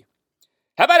quickly.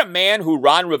 How about a man who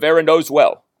Ron Rivera knows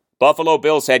well? Buffalo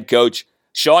Bills head coach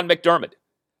Sean McDermott.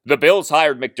 The Bills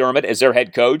hired McDermott as their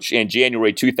head coach in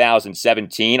January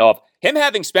 2017 off him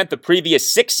having spent the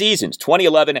previous 6 seasons,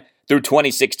 2011 through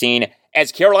 2016,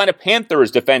 as Carolina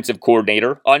Panthers defensive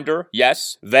coordinator under,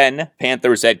 yes, then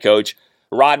Panthers head coach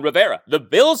Ron Rivera. The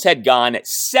Bills had gone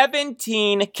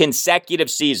 17 consecutive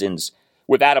seasons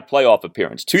without a playoff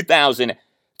appearance, 2000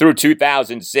 through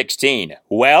 2016.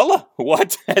 Well,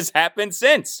 what has happened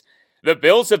since? The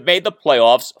Bills have made the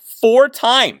playoffs 4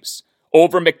 times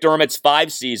over McDermott's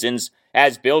 5 seasons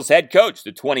as Bills head coach,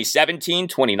 the 2017,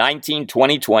 2019,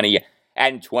 2020,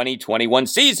 and 2021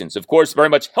 seasons. Of course, very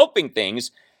much helping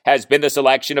things has been the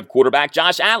selection of quarterback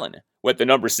Josh Allen with the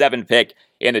number 7 pick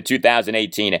in the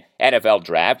 2018 NFL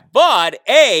Draft. But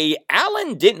A,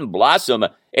 Allen didn't blossom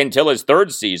until his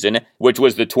 3rd season, which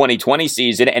was the 2020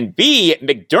 season, and B,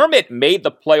 McDermott made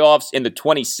the playoffs in the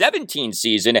 2017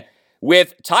 season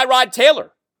with Tyrod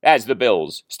Taylor as the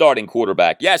Bills' starting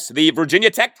quarterback. Yes, the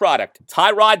Virginia Tech product,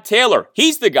 Tyrod Taylor.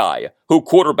 He's the guy who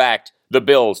quarterbacked the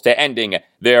Bills to ending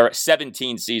their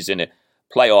 17-season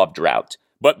playoff drought.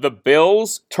 But the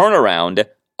Bills' turnaround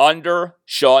under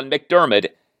Sean McDermott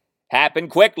happened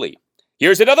quickly.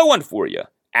 Here's another one for you.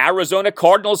 Arizona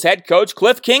Cardinals head coach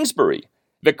Cliff Kingsbury.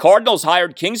 The Cardinals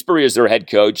hired Kingsbury as their head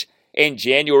coach in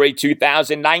January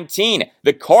 2019.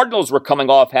 The Cardinals were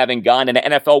coming off having gone an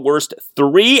NFL worst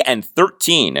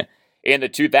 3-13 in the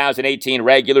 2018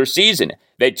 regular season.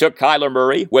 They took Kyler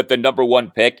Murray with the number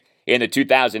 1 pick in the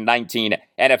 2019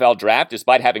 NFL Draft,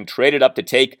 despite having traded up to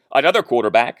take another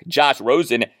quarterback, Josh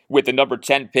Rosen, with the number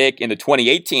 10 pick in the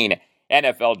 2018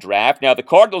 NFL Draft. Now, the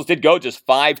Cardinals did go just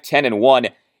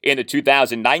 5-10-1 in the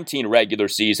 2019 regular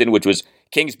season, which was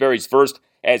Kingsbury's first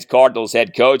as Cardinals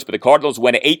head coach, but the Cardinals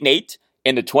went 8-8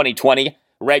 in the 2020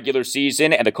 regular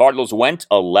season, and the Cardinals went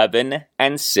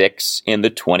 11-6 in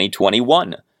the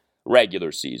 2021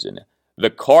 regular season. The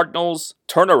Cardinals'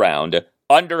 turnaround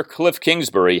under Cliff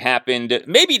Kingsbury happened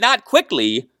maybe not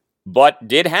quickly, but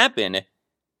did happen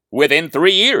within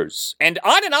 3 years. And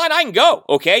on I can go,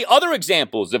 okay? Other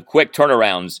examples of quick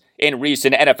turnarounds in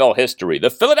recent NFL history. The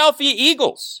Philadelphia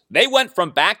Eagles. They went from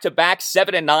back-to-back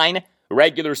 7-9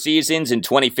 regular seasons in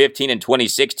 2015 and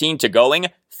 2016 to going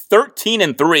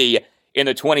 13-3 in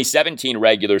the 2017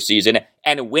 regular season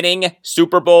and winning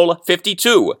Super Bowl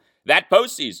 52. That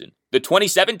postseason, the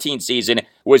 2017 season,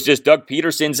 was just Doug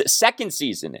Peterson's second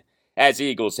season as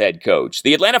Eagles head coach.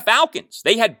 The Atlanta Falcons,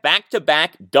 they had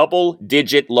back-to-back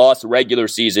double-digit loss regular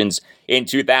seasons in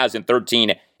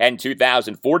 2013 and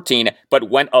 2014, but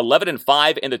went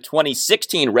 11-5 in the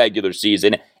 2016 regular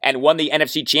season and won the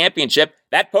NFC Championship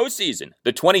that postseason.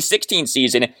 The 2016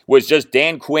 season was just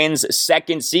Dan Quinn's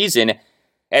second season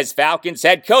as Falcons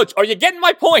head coach. Are you getting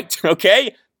my point?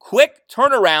 Okay? Quick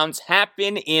turnarounds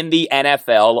happen in the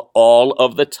NFL all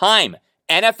of the time.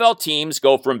 NFL teams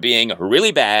go from being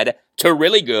really bad to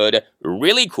really good,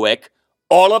 really quick,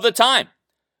 all of the time.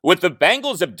 What the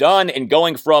Bengals have done in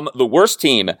going from the worst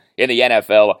team in the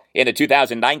NFL in the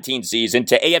 2019 season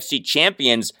to AFC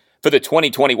champions for the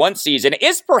 2021 season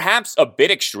is perhaps a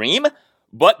bit extreme,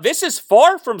 but this is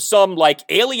far from some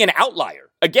alien outlier.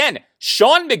 Again,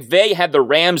 Sean McVay had the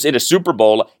Rams in a Super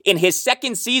Bowl in his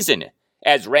second season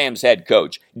as Rams head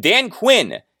coach. Dan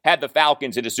Quinn had the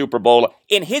Falcons in a Super Bowl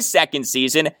in his second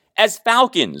season as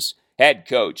Falcons head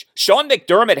coach. Sean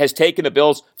McDermott has taken the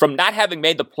Bills from not having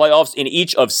made the playoffs in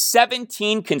each of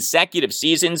 17 consecutive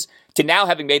seasons to now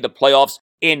having made the playoffs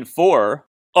in 4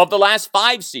 of the last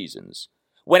 5 seasons.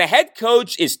 When a head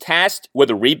coach is tasked with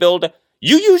a rebuild,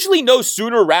 you usually know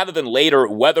sooner rather than later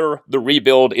whether the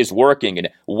rebuild is working and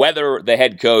whether the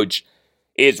head coach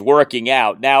is working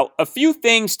out. Now, a few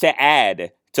things to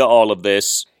add to all of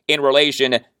this in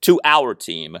relation to our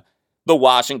team, the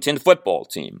Washington football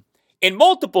team. In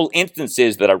multiple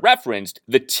instances that I referenced,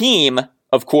 the team,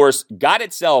 of course, got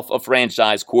itself a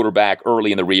franchise quarterback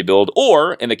early in the rebuild,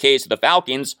 or, in the case of the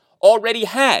Falcons, already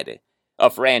had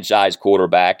a franchise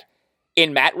quarterback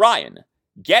in Matt Ryan.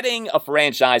 Getting a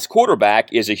franchise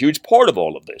quarterback is a huge part of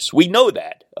all of this. We know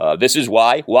that. This is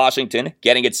why Washington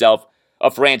getting itself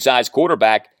a franchise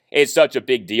quarterback is such a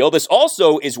big deal. This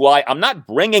also is why I'm not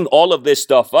bringing all of this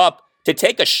stuff up to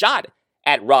take a shot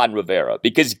at Ron Rivera,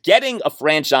 because getting a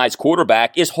franchise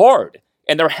quarterback is hard,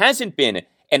 and there hasn't been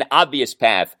an obvious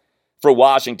path for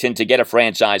Washington to get a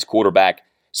franchise quarterback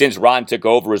since Ron took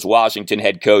over as Washington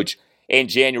head coach in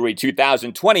January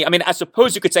 2020. I mean, I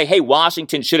suppose you could say, hey,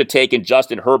 Washington should have taken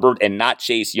Justin Herbert and not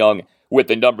Chase Young with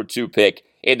the number 2 pick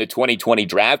in the 2020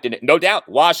 draft, and no doubt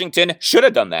Washington should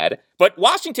have done that, but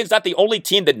Washington's not the only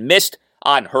team that missed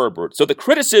on Herbert. So the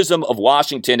criticism of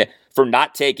Washington for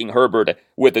not taking Herbert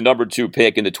with the number 2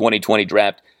 pick in the 2020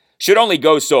 draft should only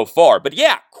go so far. But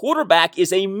yeah, quarterback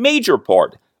is a major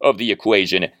part of the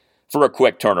equation for a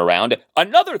quick turnaround.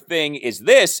 Another thing is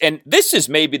this, and this is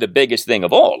maybe the biggest thing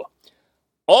of all.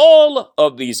 All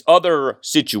of these other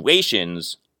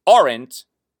situations aren't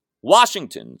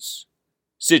Washington's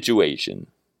situation.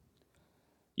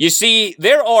 You see,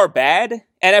 there are bad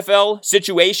NFL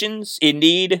situations in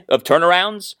need of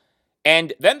turnarounds,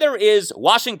 and then there is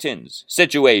Washington's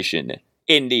situation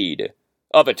in need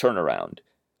of a turnaround.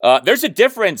 There's a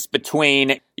difference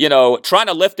between, trying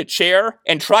to lift a chair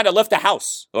and trying to lift a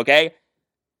house, okay?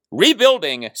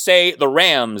 Rebuilding, say, the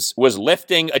Rams was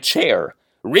lifting a chair.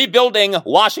 Rebuilding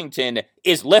Washington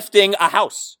is lifting a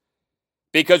house.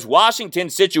 Because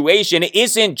Washington's situation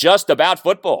isn't just about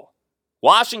football.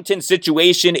 Washington's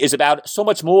situation is about so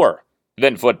much more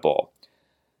than football.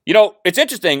 It's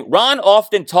interesting. Ron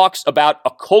often talks about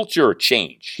a culture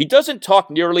change. He doesn't talk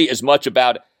nearly as much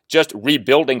about just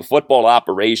rebuilding football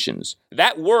operations.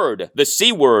 That word, the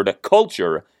C word,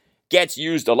 culture, gets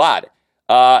used a lot.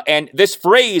 And this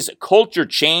phrase, culture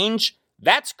change,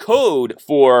 that's code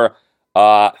for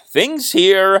things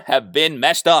here have been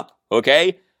messed up,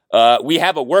 okay? We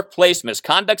have a workplace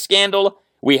misconduct scandal.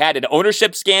 We had an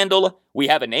ownership scandal. We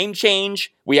have a name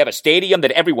change. We have a stadium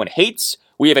that everyone hates.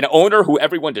 We have an owner who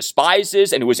everyone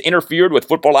despises and who has interfered with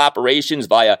football operations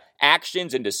via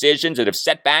actions and decisions that have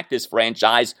set back this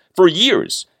franchise for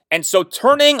years. And so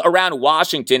turning around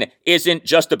Washington isn't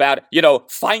just about,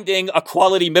 finding a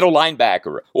quality middle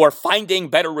linebacker or finding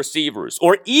better receivers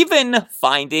or even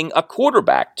finding a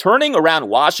quarterback. Turning around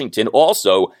Washington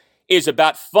also is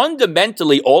about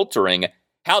fundamentally altering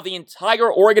how the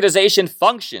entire organization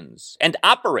functions and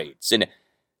operates. And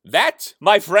that,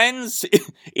 my friends,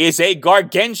 is a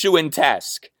gargantuan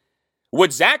task.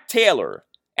 What Zach Taylor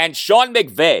and Sean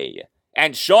McVay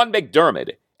and Sean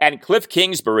McDermott and Cliff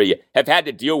Kingsbury have had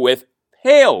to deal with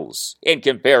pales in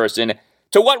comparison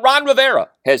to what Ron Rivera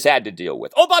has had to deal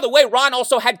with. Oh, by the way, Ron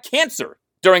also had cancer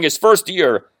during his first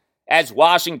year as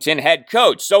Washington head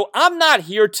coach. So I'm not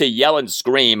here to yell and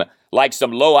scream like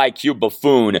some low IQ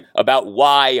buffoon about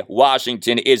why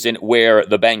Washington isn't where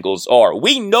the Bengals are.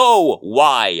 We know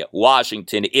why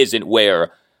Washington isn't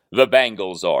where the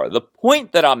Bengals are. The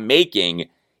point that I'm making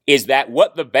is that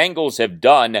what the Bengals have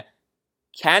done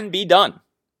can be done.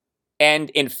 And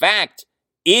in fact,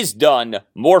 is done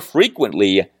more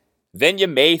frequently than you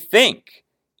may think.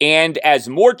 And as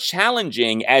more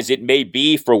challenging as it may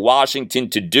be for Washington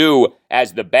to do,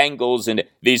 as the Bengals and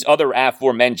these other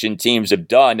aforementioned teams have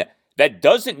done, that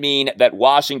doesn't mean that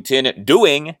Washington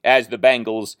doing as the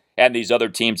Bengals and these other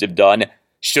teams have done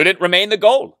shouldn't remain the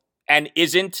goal and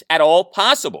isn't at all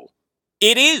possible.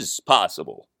 It is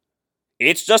possible.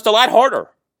 It's just a lot harder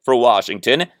for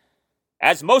Washington,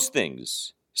 as most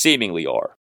things seemingly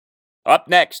are. Up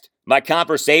next, my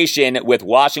conversation with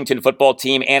Washington football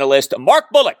team analyst Mark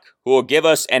Bullock, who will give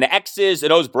us an X's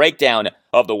and O's breakdown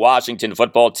of the Washington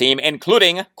football team,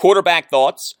 including quarterback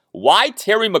thoughts, why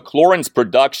Terry McLaurin's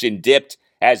production dipped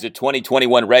as the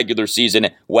 2021 regular season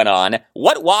went on,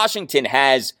 what Washington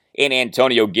has in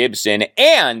Antonio Gibson,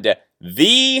 and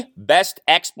the best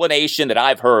explanation that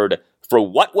I've heard for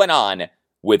what went on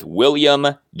with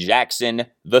William Jackson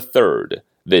III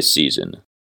this season.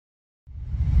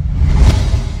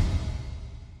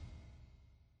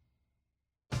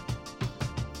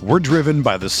 We're driven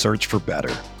by the search for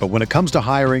better. But when it comes to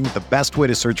hiring, the best way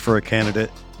to search for a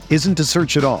candidate isn't to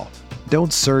search at all.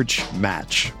 Don't search,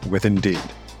 match with Indeed.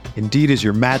 Indeed is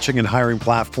your matching and hiring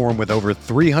platform with over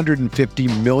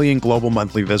 350 million global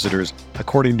monthly visitors,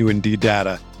 according to Indeed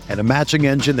data, and a matching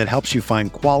engine that helps you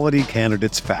find quality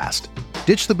candidates fast.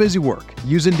 Ditch the busy work.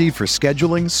 Use Indeed for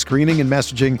scheduling, screening, and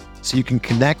messaging so you can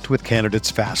connect with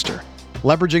candidates faster.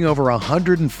 Leveraging over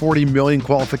 140 million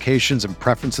qualifications and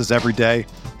preferences every day,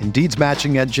 Indeed's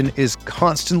matching engine is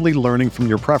constantly learning from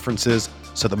your preferences,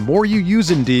 so the more you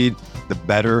use Indeed, the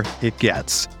better it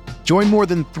gets. Join more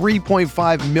than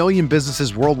 3.5 million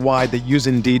businesses worldwide that use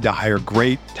Indeed to hire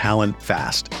great talent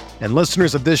fast. And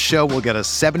listeners of this show will get a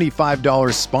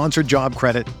 $75 sponsored job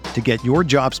credit to get your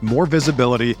jobs more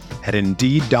visibility at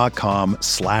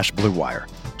Indeed.com/Blue Wire.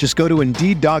 Just go to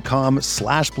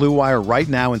Indeed.com/Blue Wire right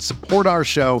now and support our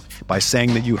show by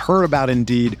saying that you heard about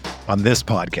Indeed on this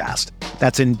podcast.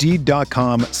 That's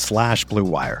Indeed.com/Blue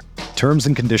Wire. Terms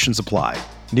and conditions apply.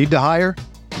 Need to hire?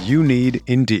 You need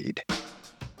Indeed.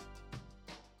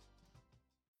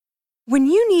 When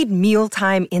you need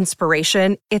mealtime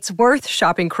inspiration, it's worth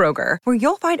shopping Kroger, where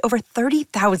you'll find over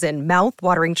 30,000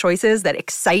 mouth-watering choices that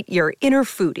excite your inner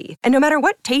foodie. And no matter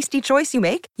what tasty choice you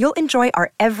make, you'll enjoy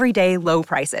our everyday low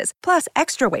prices, plus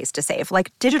extra ways to save,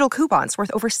 like digital coupons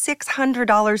worth over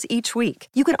 $600 each week.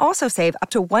 You can also save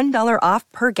up to $1 off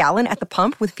per gallon at the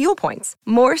pump with fuel points.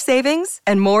 More savings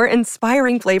and more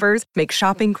inspiring flavors make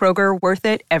shopping Kroger worth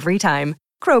it every time.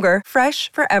 Kroger,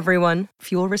 fresh for everyone.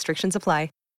 Fuel restrictions apply.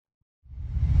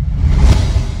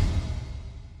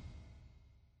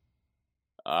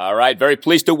 All right, very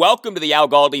pleased to welcome to the Al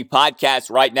Galdi podcast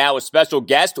right now a special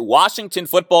guest, Washington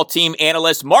football team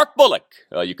analyst Mark Bullock.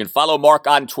 You can follow Mark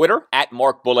on Twitter at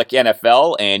Mark Bullock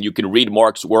NFL, and you can read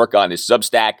Mark's work on his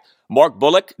Substack,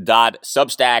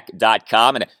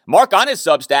 markbullock.substack.com. And Mark on his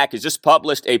Substack has just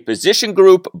published a position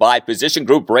group by position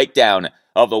group breakdown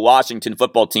of the Washington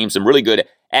football team, some really good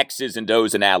X's and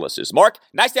O's analysis. Mark,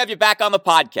 nice to have you back on the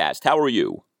podcast. How are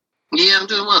you? Yeah, I'm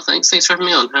doing well. Thanks for having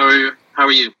me on. How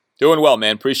are you? Doing well,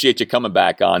 man. Appreciate you coming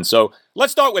back on. So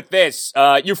let's start with this.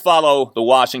 You follow the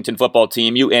Washington football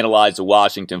team. You analyze the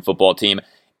Washington football team.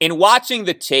 In watching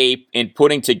the tape and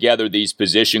putting together these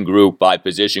position group by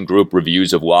position group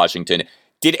reviews of Washington,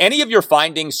 did any of your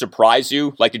findings surprise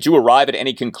you? Like, did you arrive at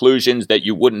any conclusions that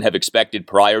you wouldn't have expected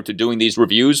prior to doing these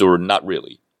reviews, or not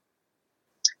really?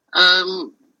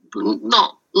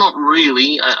 Not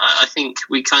really. I think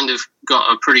we kind of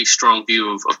got a pretty strong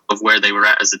view of where they were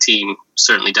at as a team,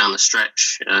 certainly down the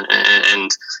stretch. And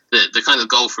the kind of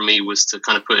goal for me was to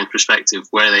kind of put in perspective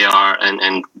where they are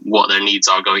and what their needs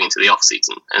are going into the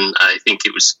offseason. And I think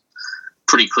it was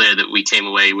pretty clear that we came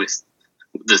away with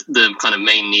the kind of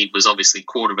main need was obviously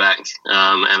quarterback.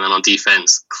 And then on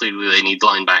defense, clearly they need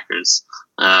linebackers.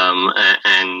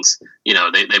 And, you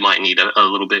know, they might need a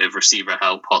little bit of receiver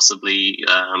help, possibly,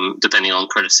 depending on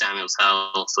Curtis Samuel's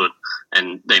health,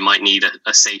 and they might need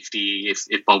a safety if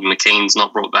Bob McCain's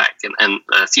not brought back, and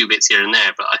a few bits here and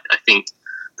there. But I think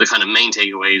the kind of main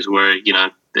takeaways were, you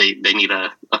know, they need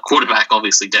a quarterback,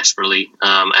 obviously, desperately,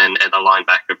 and a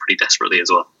linebacker pretty desperately as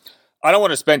well. I don't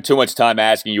want to spend too much time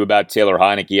asking you about Taylor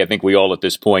Heineke. I think we all at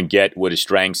this point get what his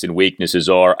strengths and weaknesses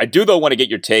are. I do, though, want to get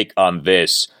your take on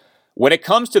this. When it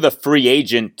comes to the free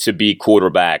agent to be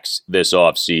quarterbacks this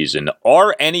offseason,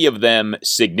 are any of them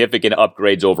significant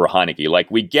upgrades over Heineke? Like,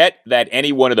 we get that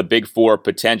any one of the big four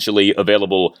potentially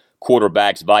available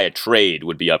quarterbacks via trade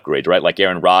would be upgrades, right? Like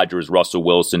Aaron Rodgers, Russell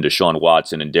Wilson, Deshaun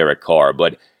Watson, and Derek Carr.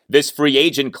 But this free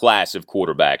agent class of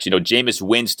quarterbacks, Jameis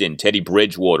Winston, Teddy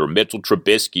Bridgewater, Mitchell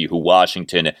Trubisky, who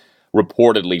Washington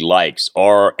reportedly likes,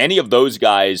 are any of those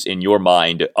guys, in your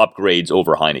mind, upgrades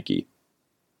over Heineke?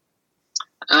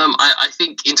 I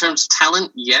think in terms of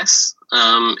talent, yes.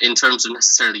 In terms of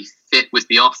necessarily fit with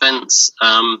the offense,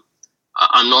 I'm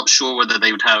not sure whether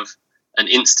they would have an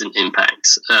instant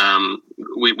impact.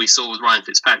 We saw with Ryan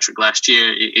Fitzpatrick last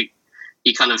year,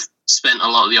 he kind of spent a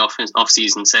lot of the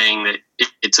off-season saying that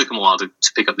it took him a while to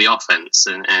pick up the offense,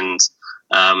 and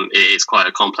it's quite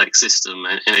a complex system,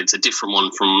 and it's a different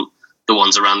one from the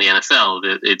ones around the NFL.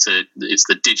 It's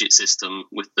the digit system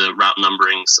with the route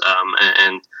numberings,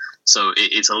 and so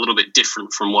it's a little bit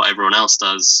different from what everyone else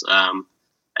does.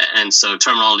 And so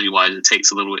terminology-wise, it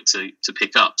takes a little bit to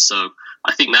pick up. So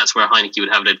I think that's where Heineke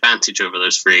would have an advantage over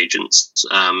those free agents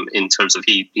in terms of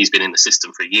he's been in the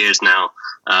system for years now,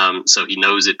 so he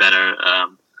knows it better.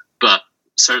 But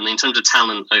certainly in terms of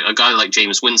talent, a guy like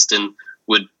Jameis Winston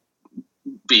would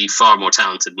be far more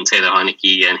talented than Taylor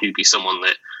Heineke, and he'd be someone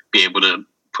that be able to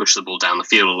push the ball down the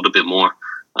field a little bit more.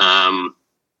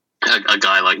 A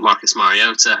guy like Marcus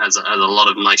Mariota has a lot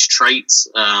of nice traits,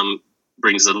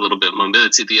 brings a little bit of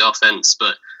mobility to the offense,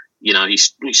 but he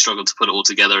struggled to put it all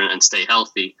together and stay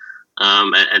healthy.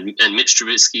 And Mitch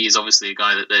Trubisky is obviously a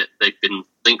guy that they've been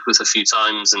linked with a few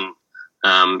times, and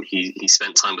he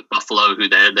spent time with Buffalo, who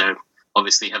they're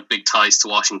obviously have big ties to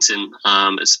Washington,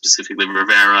 specifically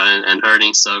Rivera and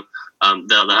Ernie. So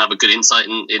they'll have a good insight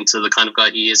into the kind of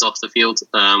guy he is off the field.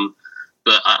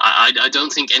 But I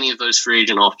don't think any of those free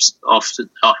agent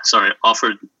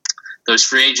offered those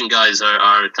free agent guys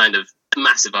are kind of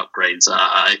massive upgrades.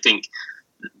 I think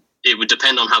it would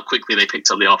depend on how quickly they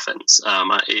picked up the offense.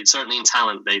 Certainly in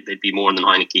talent, they'd be more than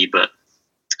Heineke, but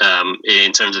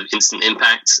in terms of instant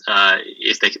impact,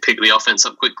 if they could pick the offense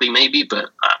up quickly, maybe. But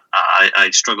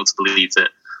I struggle to believe that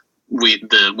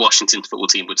the Washington football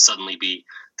team would suddenly be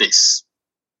this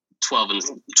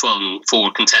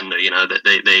 12-4 contender.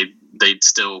 That they'd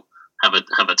still have a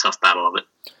tough battle of it.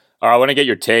 All right, I want to get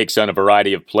your takes on a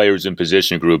variety of players and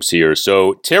position groups here.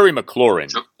 So Terry McLaurin,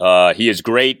 sure. He is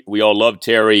great. We all love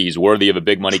Terry. He's worthy of a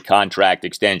big money contract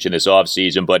extension this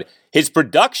offseason, but his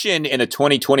production in the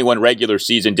 2021 regular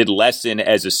season did lessen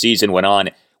as the season went on.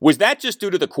 Was that just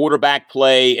due to the quarterback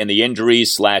play and the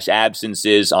injuries /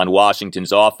 absences on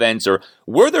Washington's offense, or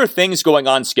were there things going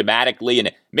on schematically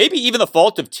and maybe even the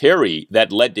fault of Terry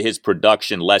that led to his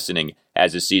production lessening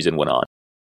as the season went on?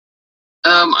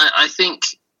 I think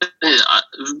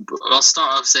I'll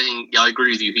start off saying, I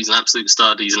agree with you. He's an absolute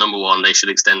stud. He's number one. They should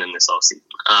extend him this offseason.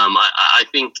 I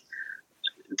think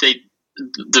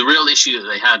the real issue that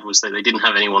they had was that they didn't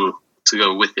have anyone to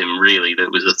go with him, really. That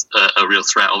was a real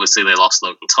threat. Obviously, they lost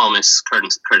Logan Thomas.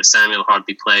 Curtis Samuel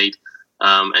hardly played.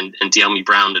 And De'Ami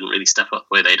Brown didn't really step up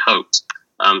the way they'd hoped.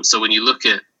 So when you look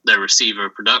at their receiver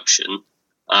production,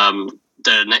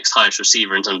 their next highest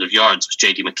receiver in terms of yards was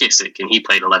J.D. McKissick, and he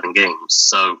played 11 games.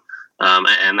 So,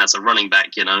 and that's a running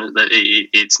back, that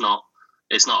it's not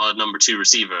a number two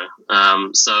receiver.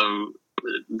 And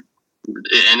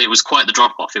it was quite the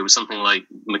drop off. It was something like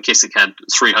McKissick had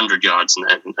 300 yards and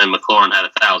McLaurin had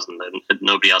 1,000, and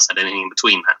nobody else had anything in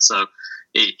between that. So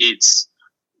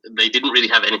they didn't really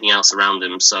have anything else around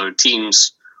him. So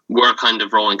teams were kind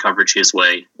of rolling coverage his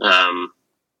way.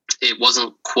 It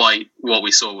wasn't quite what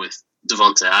we saw with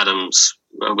Devonta Adams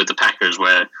with the Packers,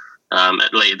 where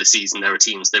late in the season there were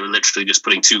teams, they were literally just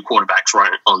putting two quarterbacks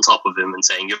right on top of him and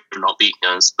saying, you're not beating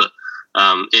us. But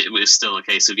it was still a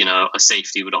case of, a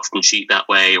safety would often cheat that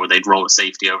way, or they'd roll a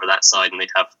safety over that side and they'd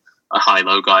have a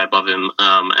high-low guy above him.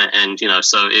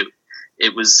 So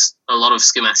it was a lot of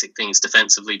schematic things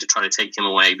defensively to try to take him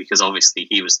away, because obviously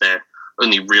he was their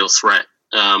only real threat.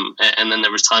 And then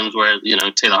there was times where,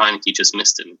 Taylor Heineke just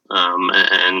missed him.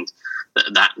 And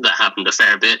that happened a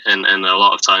fair bit. And a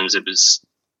lot of times it was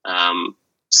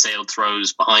sailed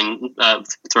throws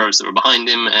throws that were behind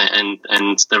him.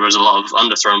 And there was a lot of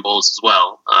underthrown balls as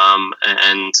well.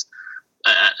 And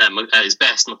at his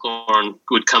best, McLaurin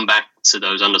would come back to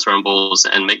those underthrown balls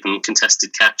and make them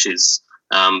contested catches.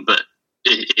 But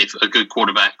if a good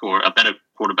quarterback or a better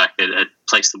quarterback had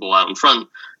placed the ball out in front,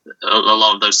 a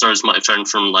lot of those throws might have turned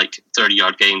from like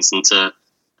 30-yard gains into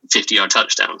 50-yard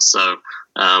touchdowns. So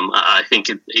I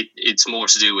think it's more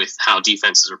to do with how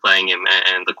defenses are playing him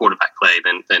and the quarterback play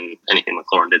than anything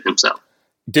McLaurin did himself.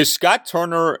 Does Scott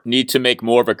Turner need to make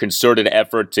more of a concerted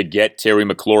effort to get Terry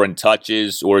McLaurin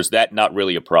touches, or is that not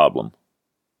really a problem?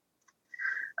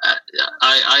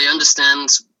 I understand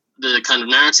the kind of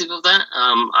narrative of that.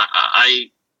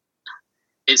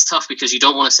 It's tough because you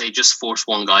don't want to say just force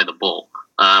one guy the ball.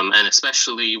 And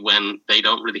especially when they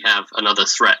don't really have another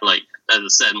threat. Like, as I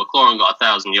said, McLaurin got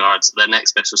 1,000 yards. Their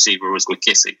next best receiver was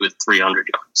McKissick with 300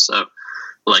 yards. So,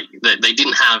 like, they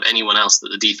didn't have anyone else that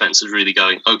the defense was really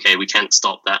going, okay, we can't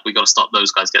stop that. We got to stop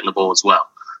those guys getting the ball as well.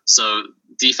 So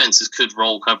defenses could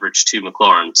roll coverage to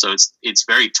McLaurin. So it's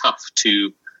very tough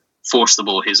to force the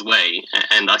ball his way.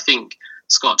 And I think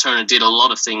Scott Turner did a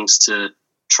lot of things to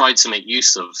try to make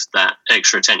use of that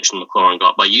extra attention McLaurin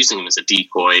got by using him as a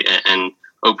decoy and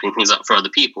opening things up for other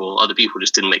people. Other people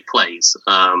just didn't make plays.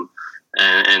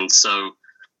 And so,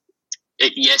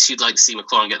 yes, you'd like to see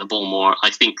McLaurin get the ball more.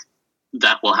 I think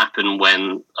that will happen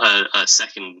when a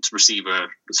second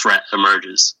receiver threat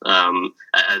emerges.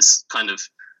 As kind of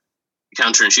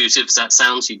counterintuitive as that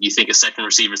sounds, you think a second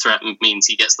receiver threat means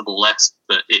he gets the ball less,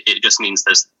 but it just means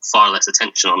there's far less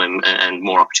attention on him and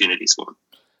more opportunities for him.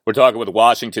 We're talking with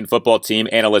Washington football team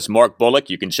analyst Mark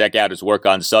Bullock. You can check out his work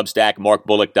on Substack,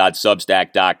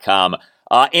 markbullock.substack.com.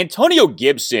 Antonio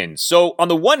Gibson. So on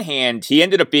the one hand, he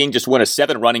ended up being just one of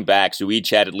 7 running backs who each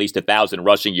had at least 1,000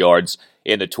 rushing yards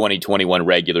in the 2021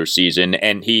 regular season.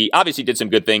 And he obviously did some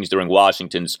good things during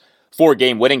Washington's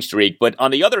 4-game winning streak. But on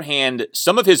the other hand,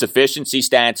 some of his efficiency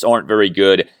stats aren't very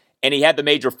good. And he had the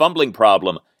major fumbling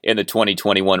problem in the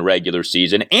 2021 regular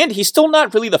season. And he's still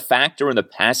not really the factor in the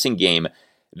passing game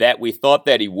that we thought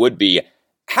that he would be.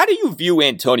 How do you view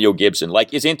Antonio Gibson?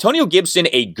 Like, is Antonio Gibson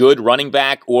a good running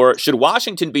back, or should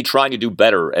Washington be trying to do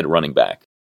better at running back?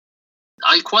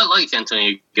 I quite like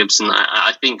Antonio Gibson.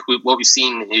 I think what we've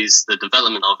seen is the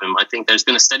development of him. I think there's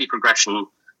been a steady progression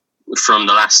from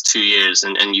the last 2 years,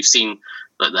 and you've seen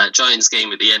that Giants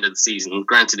game at the end of the season.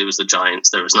 Granted, it was the Giants.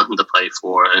 There was nothing to play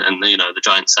for, and the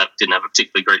Giants didn't have a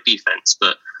particularly great defense.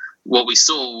 But what we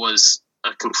saw was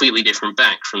a completely different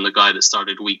back from the guy that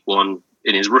started week 1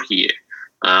 in his rookie year.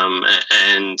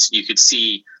 And you could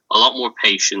see a lot more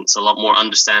patience, a lot more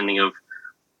understanding of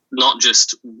not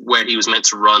just where he was meant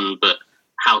to run, but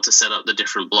how to set up the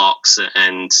different blocks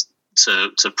and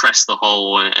to press the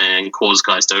hole and cause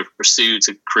guys to pursue,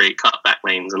 to create cutback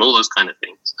lanes and all those kind of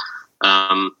things.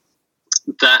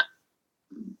 That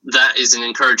is an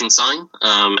encouraging sign,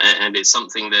 and it's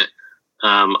something that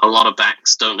a lot of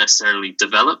backs don't necessarily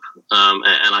develop,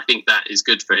 and I think that is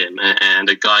good for him. And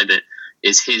a guy that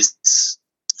is his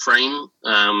frame,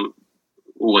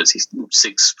 was he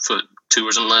 6'2"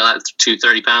 or something like that,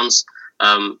 230 pounds?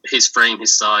 His frame,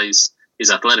 his size,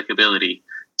 his athletic ability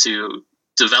to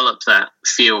develop that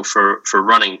feel for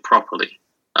running properly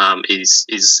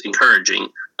is encouraging.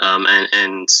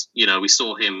 And we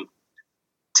saw him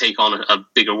take on a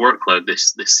bigger workload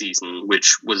this season,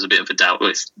 which was a bit of a doubt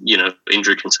with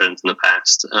injury concerns in the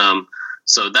past.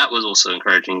 So that was also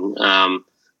encouraging.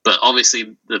 But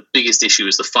obviously the biggest issue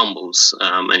is the fumbles,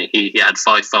 and he had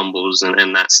 5 fumbles,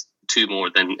 and that's 2 more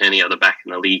than any other back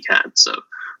in the league had. So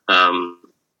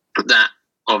that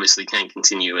obviously can't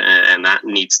continue, and that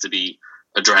needs to be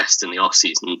addressed in the off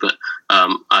season. But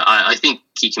I think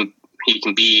he can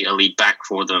be a lead back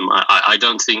for them. I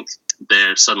don't think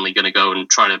they're suddenly going to go and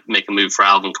try to make a move for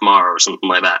Alvin Kamara or something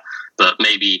like that. But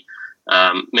maybe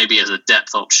as a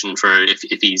depth option for if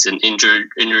he's an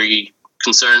injury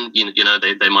concern,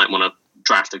 they might want to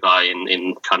draft a guy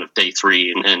in kind of day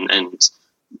 3 and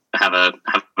have a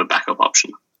backup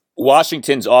option.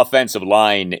 Washington's offensive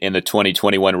line in the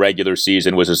 2021 regular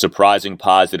season was a surprising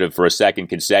positive for a second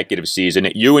consecutive season.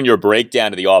 You, in your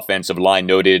breakdown of the offensive line,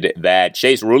 noted that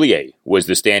Chase Roulier was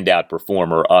the standout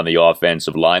performer on the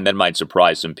offensive line. That might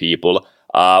surprise some people.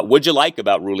 What'd you like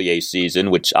about Roulier's season,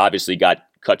 which obviously got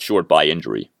cut short by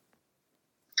injury?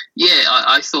 Yeah,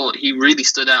 I thought he really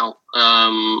stood out,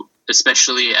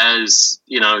 especially as,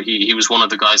 he was one of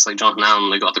the guys like Jonathan Allen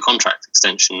that got the contract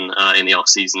extension in the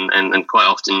offseason. And quite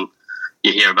often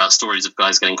you hear about stories of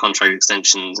guys getting contract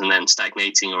extensions and then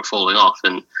stagnating or falling off.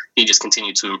 And he just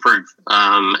continued to improve.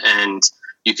 And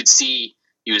you could see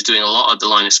he was doing a lot of the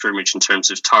line of scrimmage in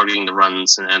terms of targeting the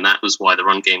runs. And that was why the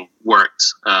run game worked,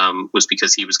 was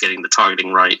because he was getting the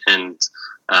targeting right. And,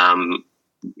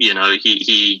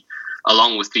 he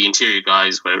along with the interior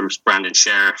guys, whether it was Brandon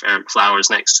Sheriff, Eric Flowers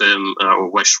next to him,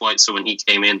 or Wes Schweitzer when he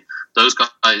came in, those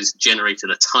guys generated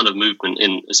a ton of movement,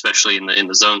 especially in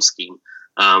the zone scheme.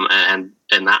 And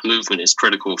that movement is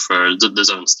critical for the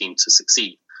zone scheme to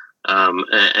succeed.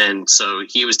 And so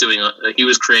he was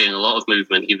creating a lot of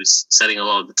movement. He was setting a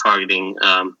lot of the targeting.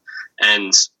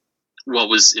 And what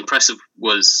was impressive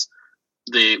was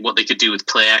what they could do with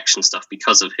play action stuff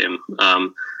because of him.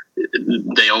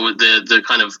 The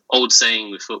kind of old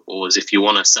saying with football is if you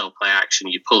want to sell play action,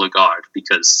 you pull a guard,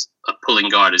 because a pulling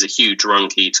guard is a huge run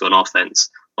key to an offense.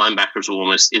 Linebackers will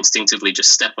almost instinctively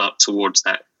just step up towards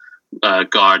that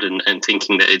guard and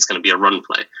thinking that it's going to be a run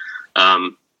play.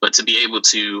 But to be able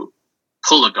to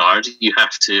pull a guard, you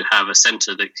have to have a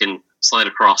center that can slide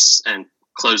across and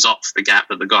close off the gap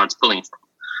that the guard's pulling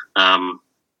from.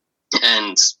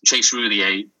 And Chase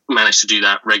Roulier managed to do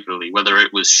that regularly, whether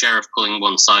it was Sheriff pulling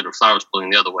one side or Flowers pulling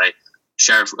the other way.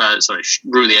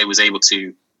 Roulier was able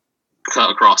to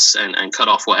cut across and cut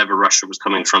off whatever rusher was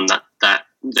coming from that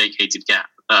vacated gap,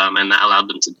 and that allowed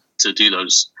them to do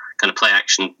those kind of play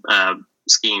action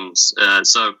schemes.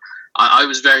 So I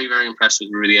was very, very impressed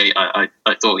with Roulier.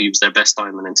 I thought he was their best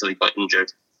lineman until he got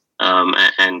injured,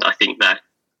 and I think that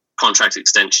contract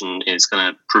extension is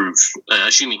going to prove,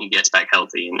 assuming he gets back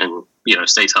healthy and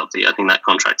stays healthy, I think that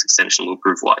contract extension will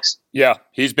prove wise. Yeah,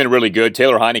 he's been really good.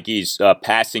 Taylor Heineke's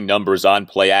passing numbers on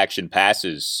play action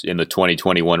passes in the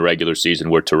 2021 regular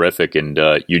season were terrific, and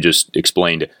you just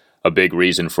explained a big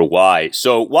reason for why.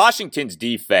 So Washington's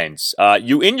defense,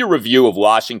 you in your review of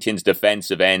Washington's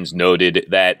defensive ends noted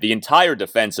that the entire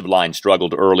defensive line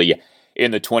struggled early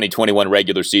in the 2021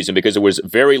 regular season because there was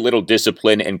very little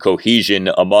discipline and cohesion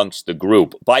amongst the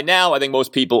group. By now, I think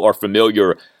most people are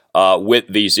familiar with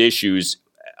these issues.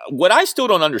 What I still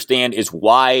don't understand is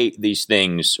why these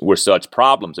things were such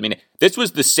problems. I mean, this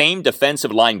was the same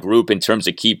defensive line group in terms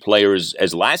of key players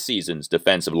as last season's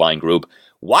defensive line group.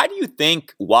 Why do you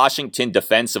think Washington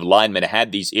defensive linemen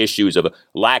had these issues of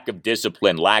lack of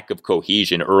discipline, lack of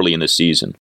cohesion early in the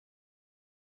season?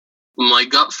 My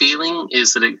gut feeling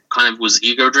is that it kind of was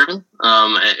ego-driven,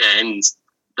 and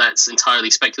that's entirely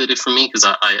speculative for me because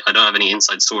I don't have any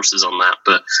inside sources on that.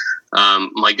 But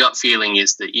my gut feeling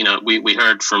is that, we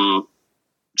heard from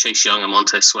Chase Young and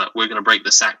Montez Sweat, we're going to break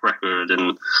the sack record,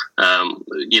 and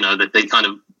that they kind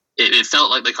of it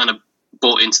felt like they kind of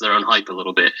bought into their own hype a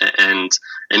little bit, and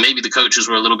maybe the coaches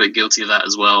were a little bit guilty of that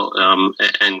as well,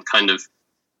 and kind of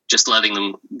just letting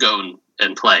them go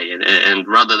and play, and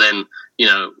rather than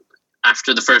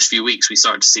after the first few weeks, we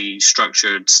started to see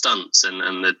structured stunts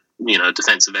and the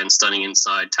defensive end stunning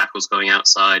inside, tackles going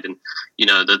outside, and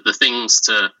the things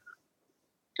to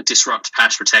disrupt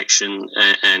pass protection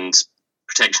and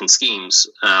protection schemes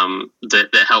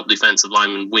that help defensive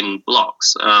linemen win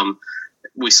blocks.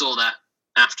 We saw that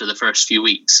after the first few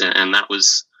weeks, and that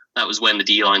was when the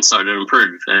D line started to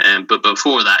improve. But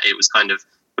before that, it was kind of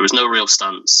there was no real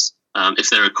stunts.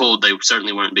 If they were called, they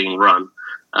certainly weren't being run.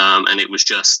 And it was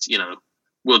just,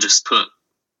 we'll just put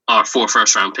our 4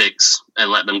 first-round picks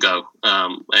and let them go.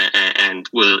 And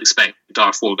we'll expect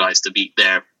our 4 guys to beat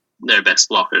their best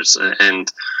blockers.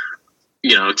 And,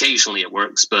 occasionally it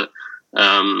works, but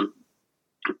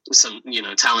some,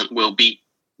 talent will beat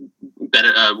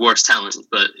worse talent.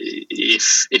 But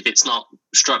if it's not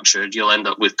structured, you'll end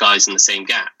up with guys in the same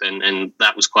gap. And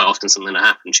that was quite often something that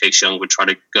happened. Chase Young would try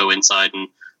to go inside, and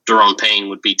Daron Payne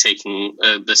would be taking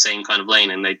the same kind of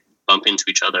lane, and they'd bump into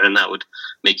each other, and that would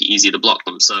make it easy to block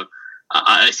them. So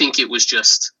I think it was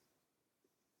just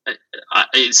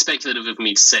it's speculative of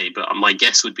me to say, but my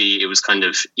guess would be it was kind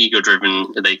of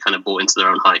ego-driven. They kind of bought into their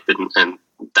own hype, and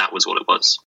that was what it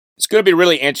was. It's going to be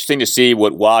really interesting to see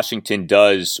what Washington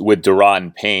does with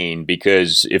Daron Payne,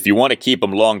 because if you want to keep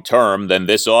him long-term, then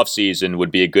this offseason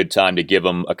would be a good time to give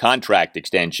him a contract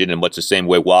extension, and what's the same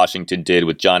way Washington did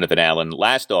with Jonathan Allen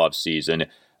last offseason.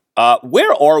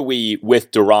 Where are we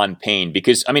with Daron Payne?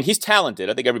 Because, he's talented.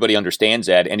 I think everybody understands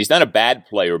that, and he's not a bad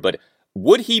player, but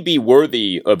would he be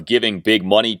worthy of giving big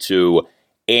money to?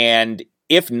 And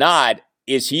if not,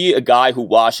 is he a guy who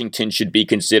Washington should be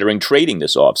considering trading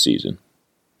this offseason?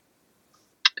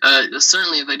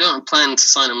 Certainly, if they don't plan to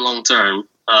sign him long term,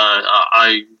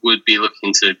 I would be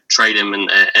looking to trade him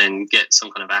and get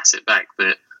some kind of asset back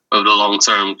that over the long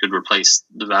term could replace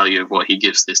the value of what he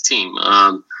gives this team.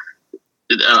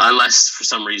 Unless for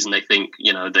some reason they think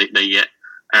they get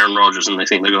Aaron Rodgers and they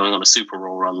think they're going on a Super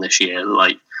Bowl run this year.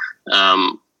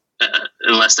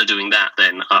 Unless they're doing that,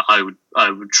 then I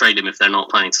would trade him if they're not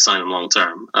planning to sign him long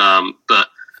term. But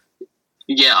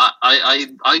yeah,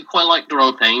 I quite like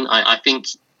Daron Payne. I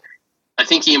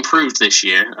think he improved this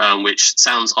year, which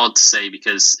sounds odd to say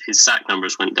because his sack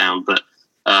numbers went down. But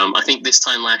I think this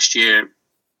time last year,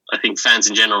 I think fans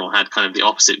in general had kind of the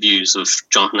opposite views of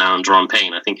Jonathan Allen and Daron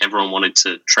Payne. I think everyone wanted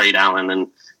to trade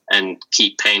Allen and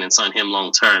keep Payne and sign him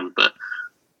long term. But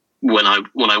when I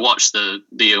watched the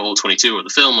All-22 or the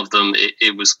film of them,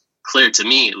 it was clear to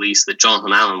me at least that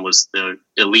Jonathan Allen was the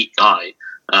elite guy.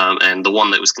 and the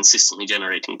one that was consistently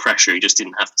generating pressure. He just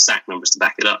didn't have the sack numbers to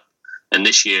back it up. And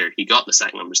this year, he got the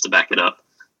sack numbers to back it up.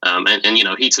 And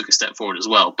he took a step forward as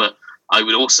well. But I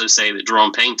would also say that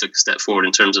Daron Payne took a step forward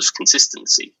in terms of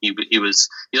consistency. He's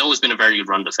always been a very good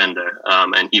run defender,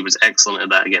 and he was excellent at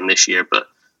that again this year. But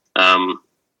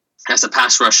as a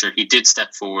pass rusher, he did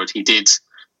step forward. He did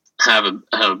have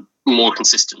a more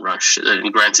consistent rush.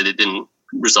 And granted, it didn't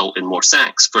result in more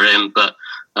sacks for him, but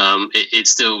it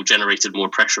still generated more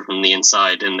pressure from the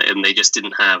inside, and they just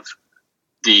didn't have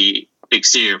the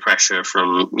exterior pressure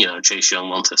from Chase Young,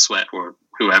 Montez Sweat, or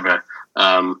whoever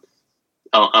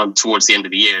towards the end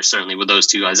of the year. Certainly, with those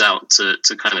two guys out, to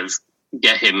kind of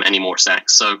get him any more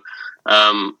sacks. So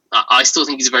I still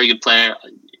think he's a very good player.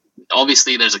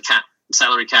 Obviously, there's a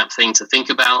salary cap thing to think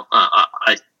about.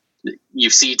 You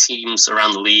see teams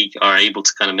around the league are able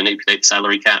to kind of manipulate the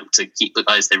salary cap to keep the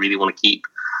guys they really want to keep.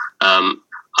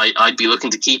 I'd be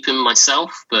looking to keep him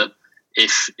myself, but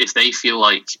if they feel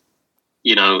like,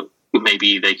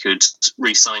 maybe they could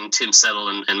re-sign Tim Settle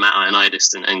and Matt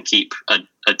Ioannidis and keep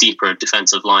a deeper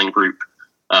defensive line group,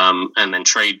 and then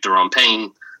trade Daron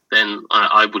Payne, then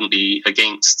I wouldn't be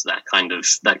against that kind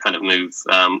of move,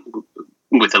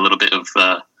 with a little bit of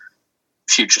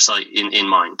future sight in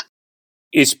mind.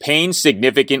 Is Payne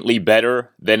significantly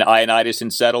better than Ioannidis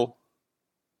and Settle?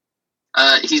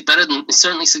 He's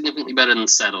certainly significantly better than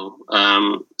Settle.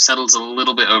 Settle's a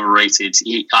little bit overrated.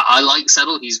 I like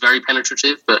Settle. He's very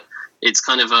penetrative, but it's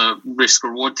kind of a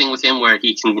risk-reward thing with him, where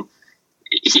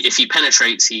if he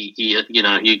penetrates, he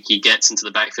gets into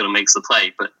the backfield and makes the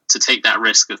play. But to take that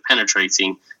risk of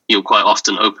penetrating, he'll quite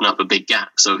often open up a big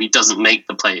gap. So he doesn't make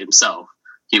the play himself.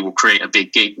 He will create a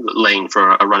big lane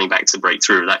for a running back to break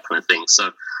through, that kind of thing.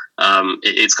 So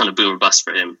it's kind of boom or bust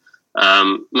for him.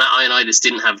 Matt Ioannidis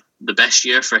didn't have the best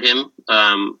year for him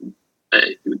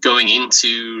going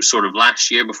into sort of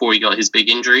last year before he got his big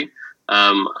injury.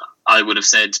 I would have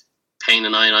said Payne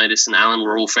and Ioannidis and Allen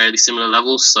were all fairly similar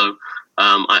levels. So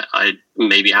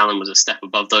maybe Allen was a step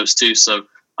above those two. So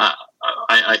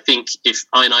I think if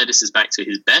Ioannidis is back to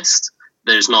his best,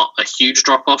 there's not a huge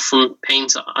drop-off from Payne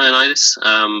to Ioannidis,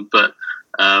 but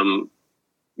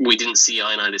we didn't see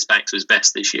Ioannidis back to his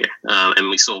best this year, and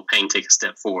we saw Payne take a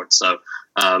step forward. So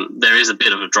there is a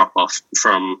bit of a drop-off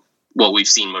from what we've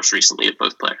seen most recently at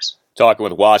both players. Talking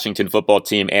with Washington football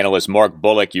team analyst Mark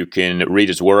Bullock. You can read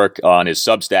his work on his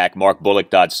Substack,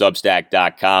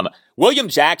 markbullock.substack.com. William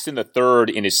Jackson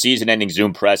III, in his season-ending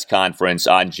Zoom press conference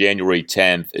on January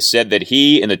 10th, said that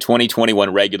he, in the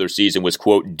 2021 regular season, was,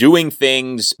 quote, doing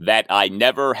things that I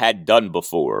never had done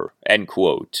before, end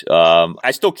quote.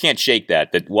 I still can't shake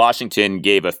that Washington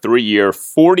gave a 3-year,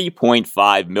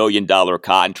 $40.5 million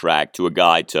contract to a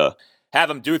guy to have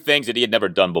him do things that he had never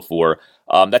done before.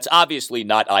 That's obviously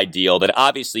not ideal. That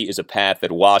obviously is a path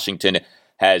that Washington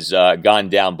has gone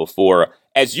down before.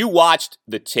 As you watched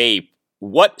the tape,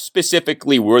 what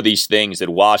specifically were these things that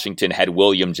Washington had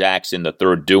William Jackson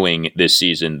III doing this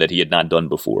season that he had not done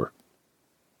before?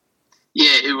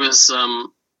 Yeah, it was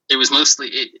mostly,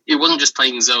 it wasn't just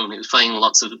playing zone. It was playing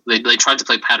lots of, they tried to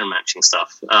play pattern matching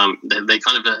stuff.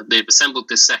 They've assembled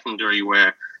this secondary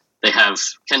where they have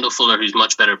Kendall Fuller, who's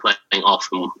much better playing off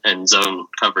and zone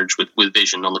coverage with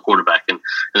vision on the quarterback. And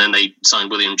then they signed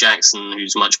William Jackson,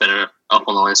 who's much better up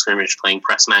on the line of scrimmage playing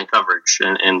press man coverage.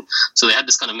 And so they had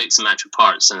this kind of mix and match of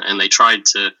parts. And they tried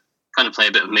to kind of play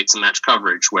a bit of mix and match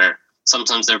coverage where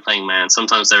sometimes they were playing man,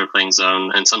 sometimes they were playing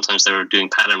zone, and sometimes they were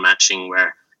doing pattern matching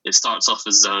where it starts off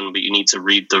as zone, but you need to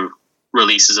read the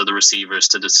releases of the receivers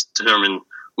to determine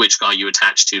which guy you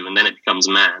attach to, and then it becomes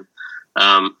man.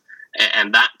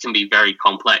 And that can be very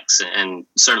complex, and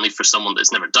certainly for someone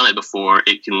that's never done it before,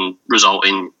 it can result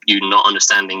in you not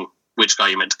understanding which guy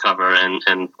you're meant to cover and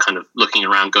kind of looking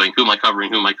around going, who am I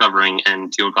covering,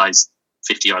 and your guy's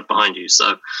 50 yards behind you.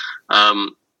 So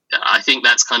I think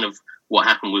that's kind of what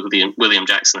happened with William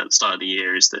Jackson at the start of the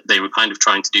year, is that they were kind of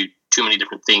trying to do too many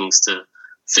different things to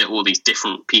fit all these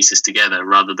different pieces together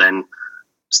rather than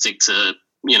stick to,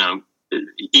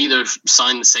 either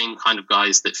sign the same kind of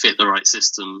guys that fit the right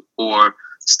system or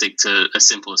stick to as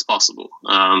simple as possible.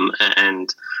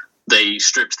 And they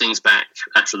stripped things back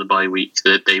after the bye week.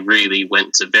 That they really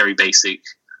went to very basic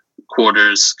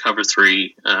quarters, cover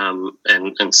 3,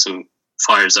 and some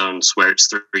fire zones where it's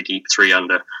 3 deep, 3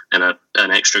 under, and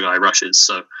an extra guy rushes.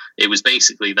 So it was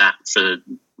basically that for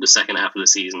the second half of the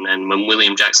season. And when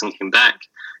William Jackson came back,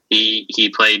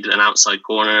 he played an outside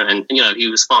corner, and he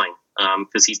was fine.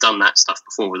 Because he's done that stuff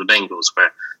before with the Bengals,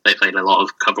 where they played a lot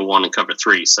of cover 1 and cover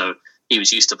 3. So he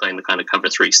was used to playing the kind of cover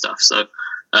 3 stuff. So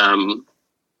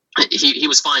he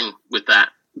was fine with that,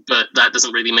 but that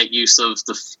doesn't really make use of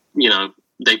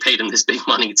they paid him this big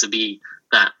money to be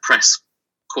that press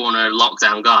corner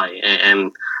lockdown guy,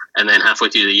 and then halfway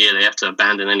through the year they have to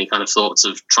abandon any kind of thoughts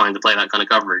of trying to play that kind of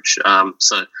coverage.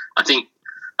 So I think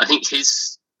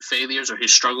his failures or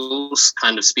his struggles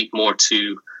kind of speak more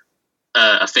to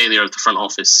a failure of the front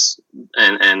office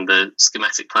and the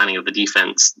schematic planning of the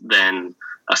defense than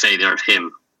a failure of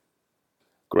him.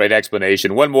 Great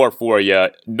explanation. One more for you.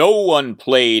 No one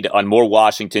played on more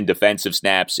Washington defensive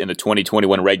snaps in the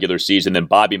 2021 regular season than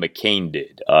Bobby McCain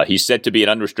did. He's set to be an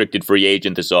unrestricted free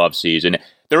agent this offseason.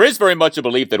 There is very much a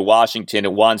belief that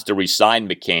Washington wants to re-sign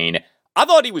McCain. I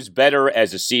thought he was better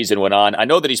as the season went on. I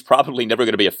know that he's probably never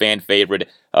going to be a fan favorite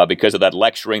because of that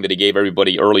lecturing that he gave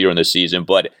everybody earlier in the season.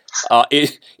 But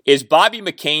is Bobby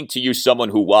McCain to you someone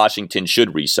who Washington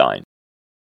should re-sign?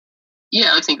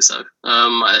 Yeah, I think so.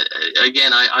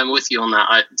 I'm with you on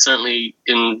that. Certainly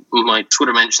in my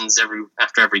Twitter mentions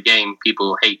after every game,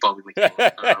 people hate Bobby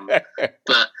McCain.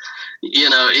 But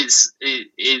it's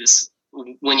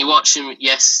when you watch him.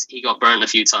 Yes, he got burned a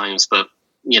few times, but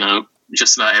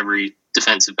just about every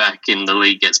defensive back in the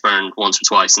league gets burned once or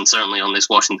twice, and certainly on this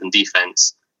Washington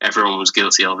defense, everyone was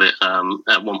guilty of it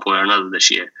at one point or another this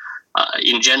year.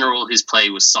 In general, his play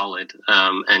was solid,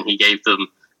 and he gave them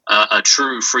a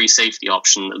true free safety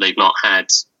option that they've not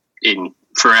had in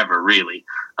forever, really.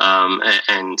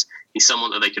 And he's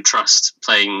someone that they could trust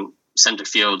playing center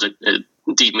field,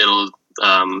 deep middle.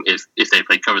 If they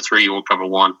played cover 3 or cover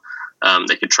 1,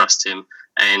 they could trust him.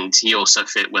 And he also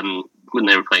fit when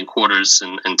they were playing quarters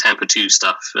and Tampa 2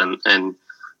 stuff. And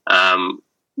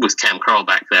with Cam Curl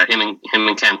back there, him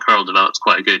and Cam Curl developed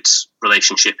quite a good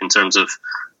relationship in terms of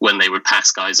when they would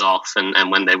pass guys off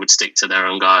and when they would stick to their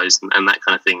own guys and that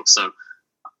kind of thing. So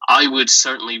I would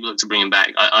certainly look to bring him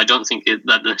back. I don't think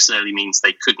that necessarily means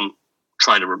they couldn't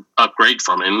try to upgrade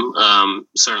from him.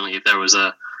 Certainly if there was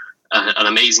an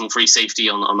amazing free safety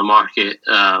on the market,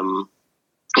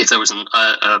 if there was an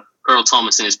Earl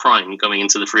Thomas in his prime going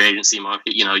into the free agency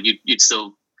market, you'd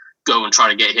still go and try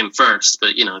to get him first.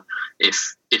 But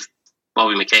if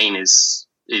Bobby McCain is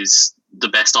the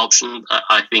best option,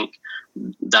 I think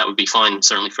that would be fine,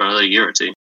 certainly for another year or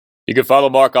two. You can follow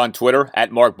Mark on Twitter at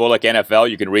Mark Bullock NFL.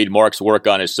 You can read Mark's work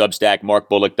on his Substack,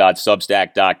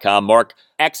 markbullock.substack.com. Mark,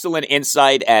 excellent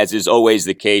insight, as is always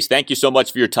the case. Thank you so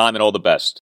much for your time and all the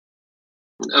best.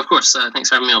 Of course. Thanks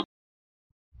for having me on.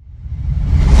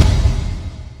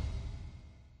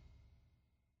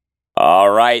 All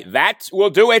right, that will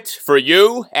do it for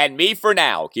you and me for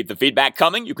now. Keep the feedback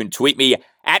coming. You can tweet me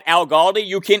at Al Galdi.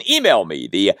 You can email me,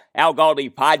 the Al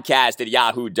Galdi podcast at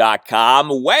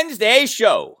yahoo.com. Wednesday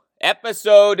show,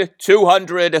 episode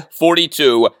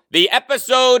 242, the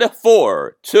episode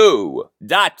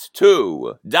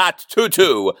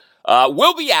 4.2.22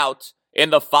 will be out in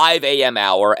the 5 a.m.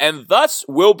 hour, and thus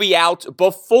will be out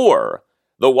before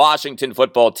the Washington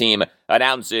football team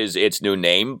announces its new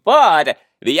name, but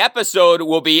the episode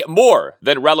will be more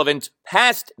than relevant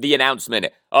past the announcement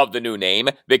of the new name,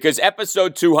 because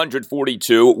episode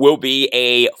 242 will be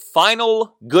a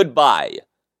final goodbye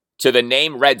to the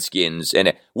name Redskins,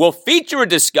 and will feature a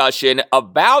discussion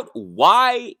about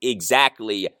why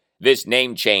exactly this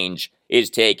name change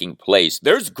is taking place.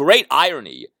 There's great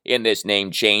irony in this name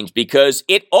change because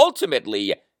it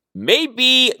ultimately may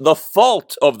be the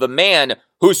fault of the man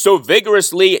who so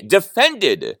vigorously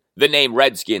defended the name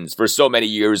Redskins for so many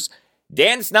years,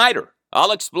 Dan Snyder.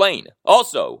 I'll explain.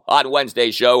 Also, on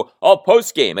Wednesday's show, a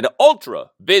postgame, an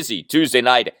ultra busy Tuesday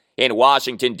night in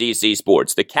Washington, D.C.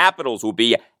 sports. The Capitals will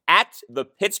be at the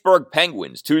Pittsburgh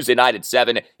Penguins Tuesday night at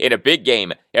 7 in a big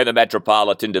game in the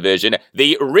Metropolitan Division.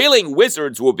 The Reeling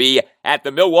Wizards will be at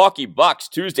the Milwaukee Bucks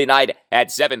Tuesday night at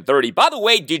 7:30. By the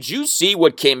way, did you see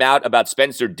what came out about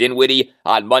Spencer Dinwiddie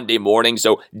on Monday morning?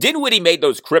 So Dinwiddie made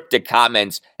those cryptic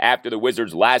comments after the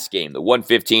Wizards' last game, the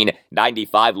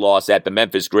 115-95 loss at the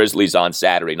Memphis Grizzlies on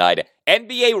Saturday night.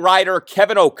 NBA writer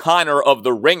Kevin O'Connor of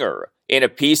The Ringer, in a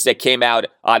piece that came out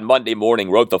on Monday morning,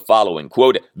 wrote the following,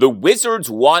 quote, "The Wizards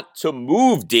want to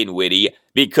move Dinwiddie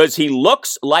because he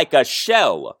looks like a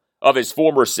shell of his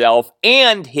former self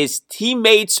and his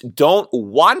teammates don't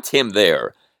want him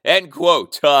there." End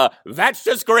quote. That's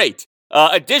just great.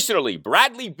 Additionally,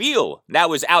 Bradley Beal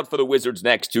now is out for the Wizards'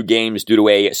 next 2 games due to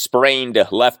a sprained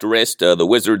left wrist. The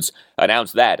Wizards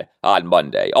announced that on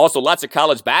Monday. Also, lots of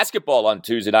college basketball on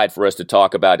Tuesday night for us to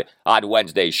talk about on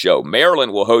Wednesday's show.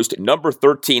 Maryland will host number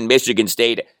 13 Michigan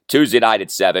State Tuesday night at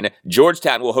 7.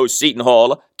 Georgetown will host Seton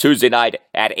Hall Tuesday night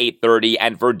at 8:30.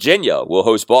 And Virginia will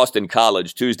host Boston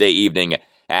College Tuesday evening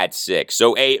at 6.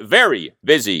 So a very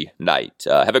busy night.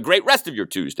 Have a great rest of your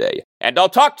Tuesday, and I'll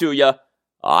talk to you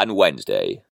on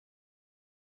Wednesday.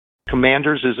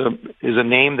 Commanders is a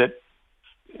name that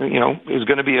is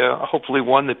going to be hopefully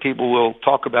one that people will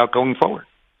talk about going forward.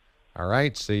 All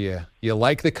right, so you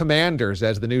like the Commanders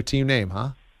as the new team name, huh?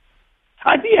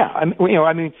 Yeah,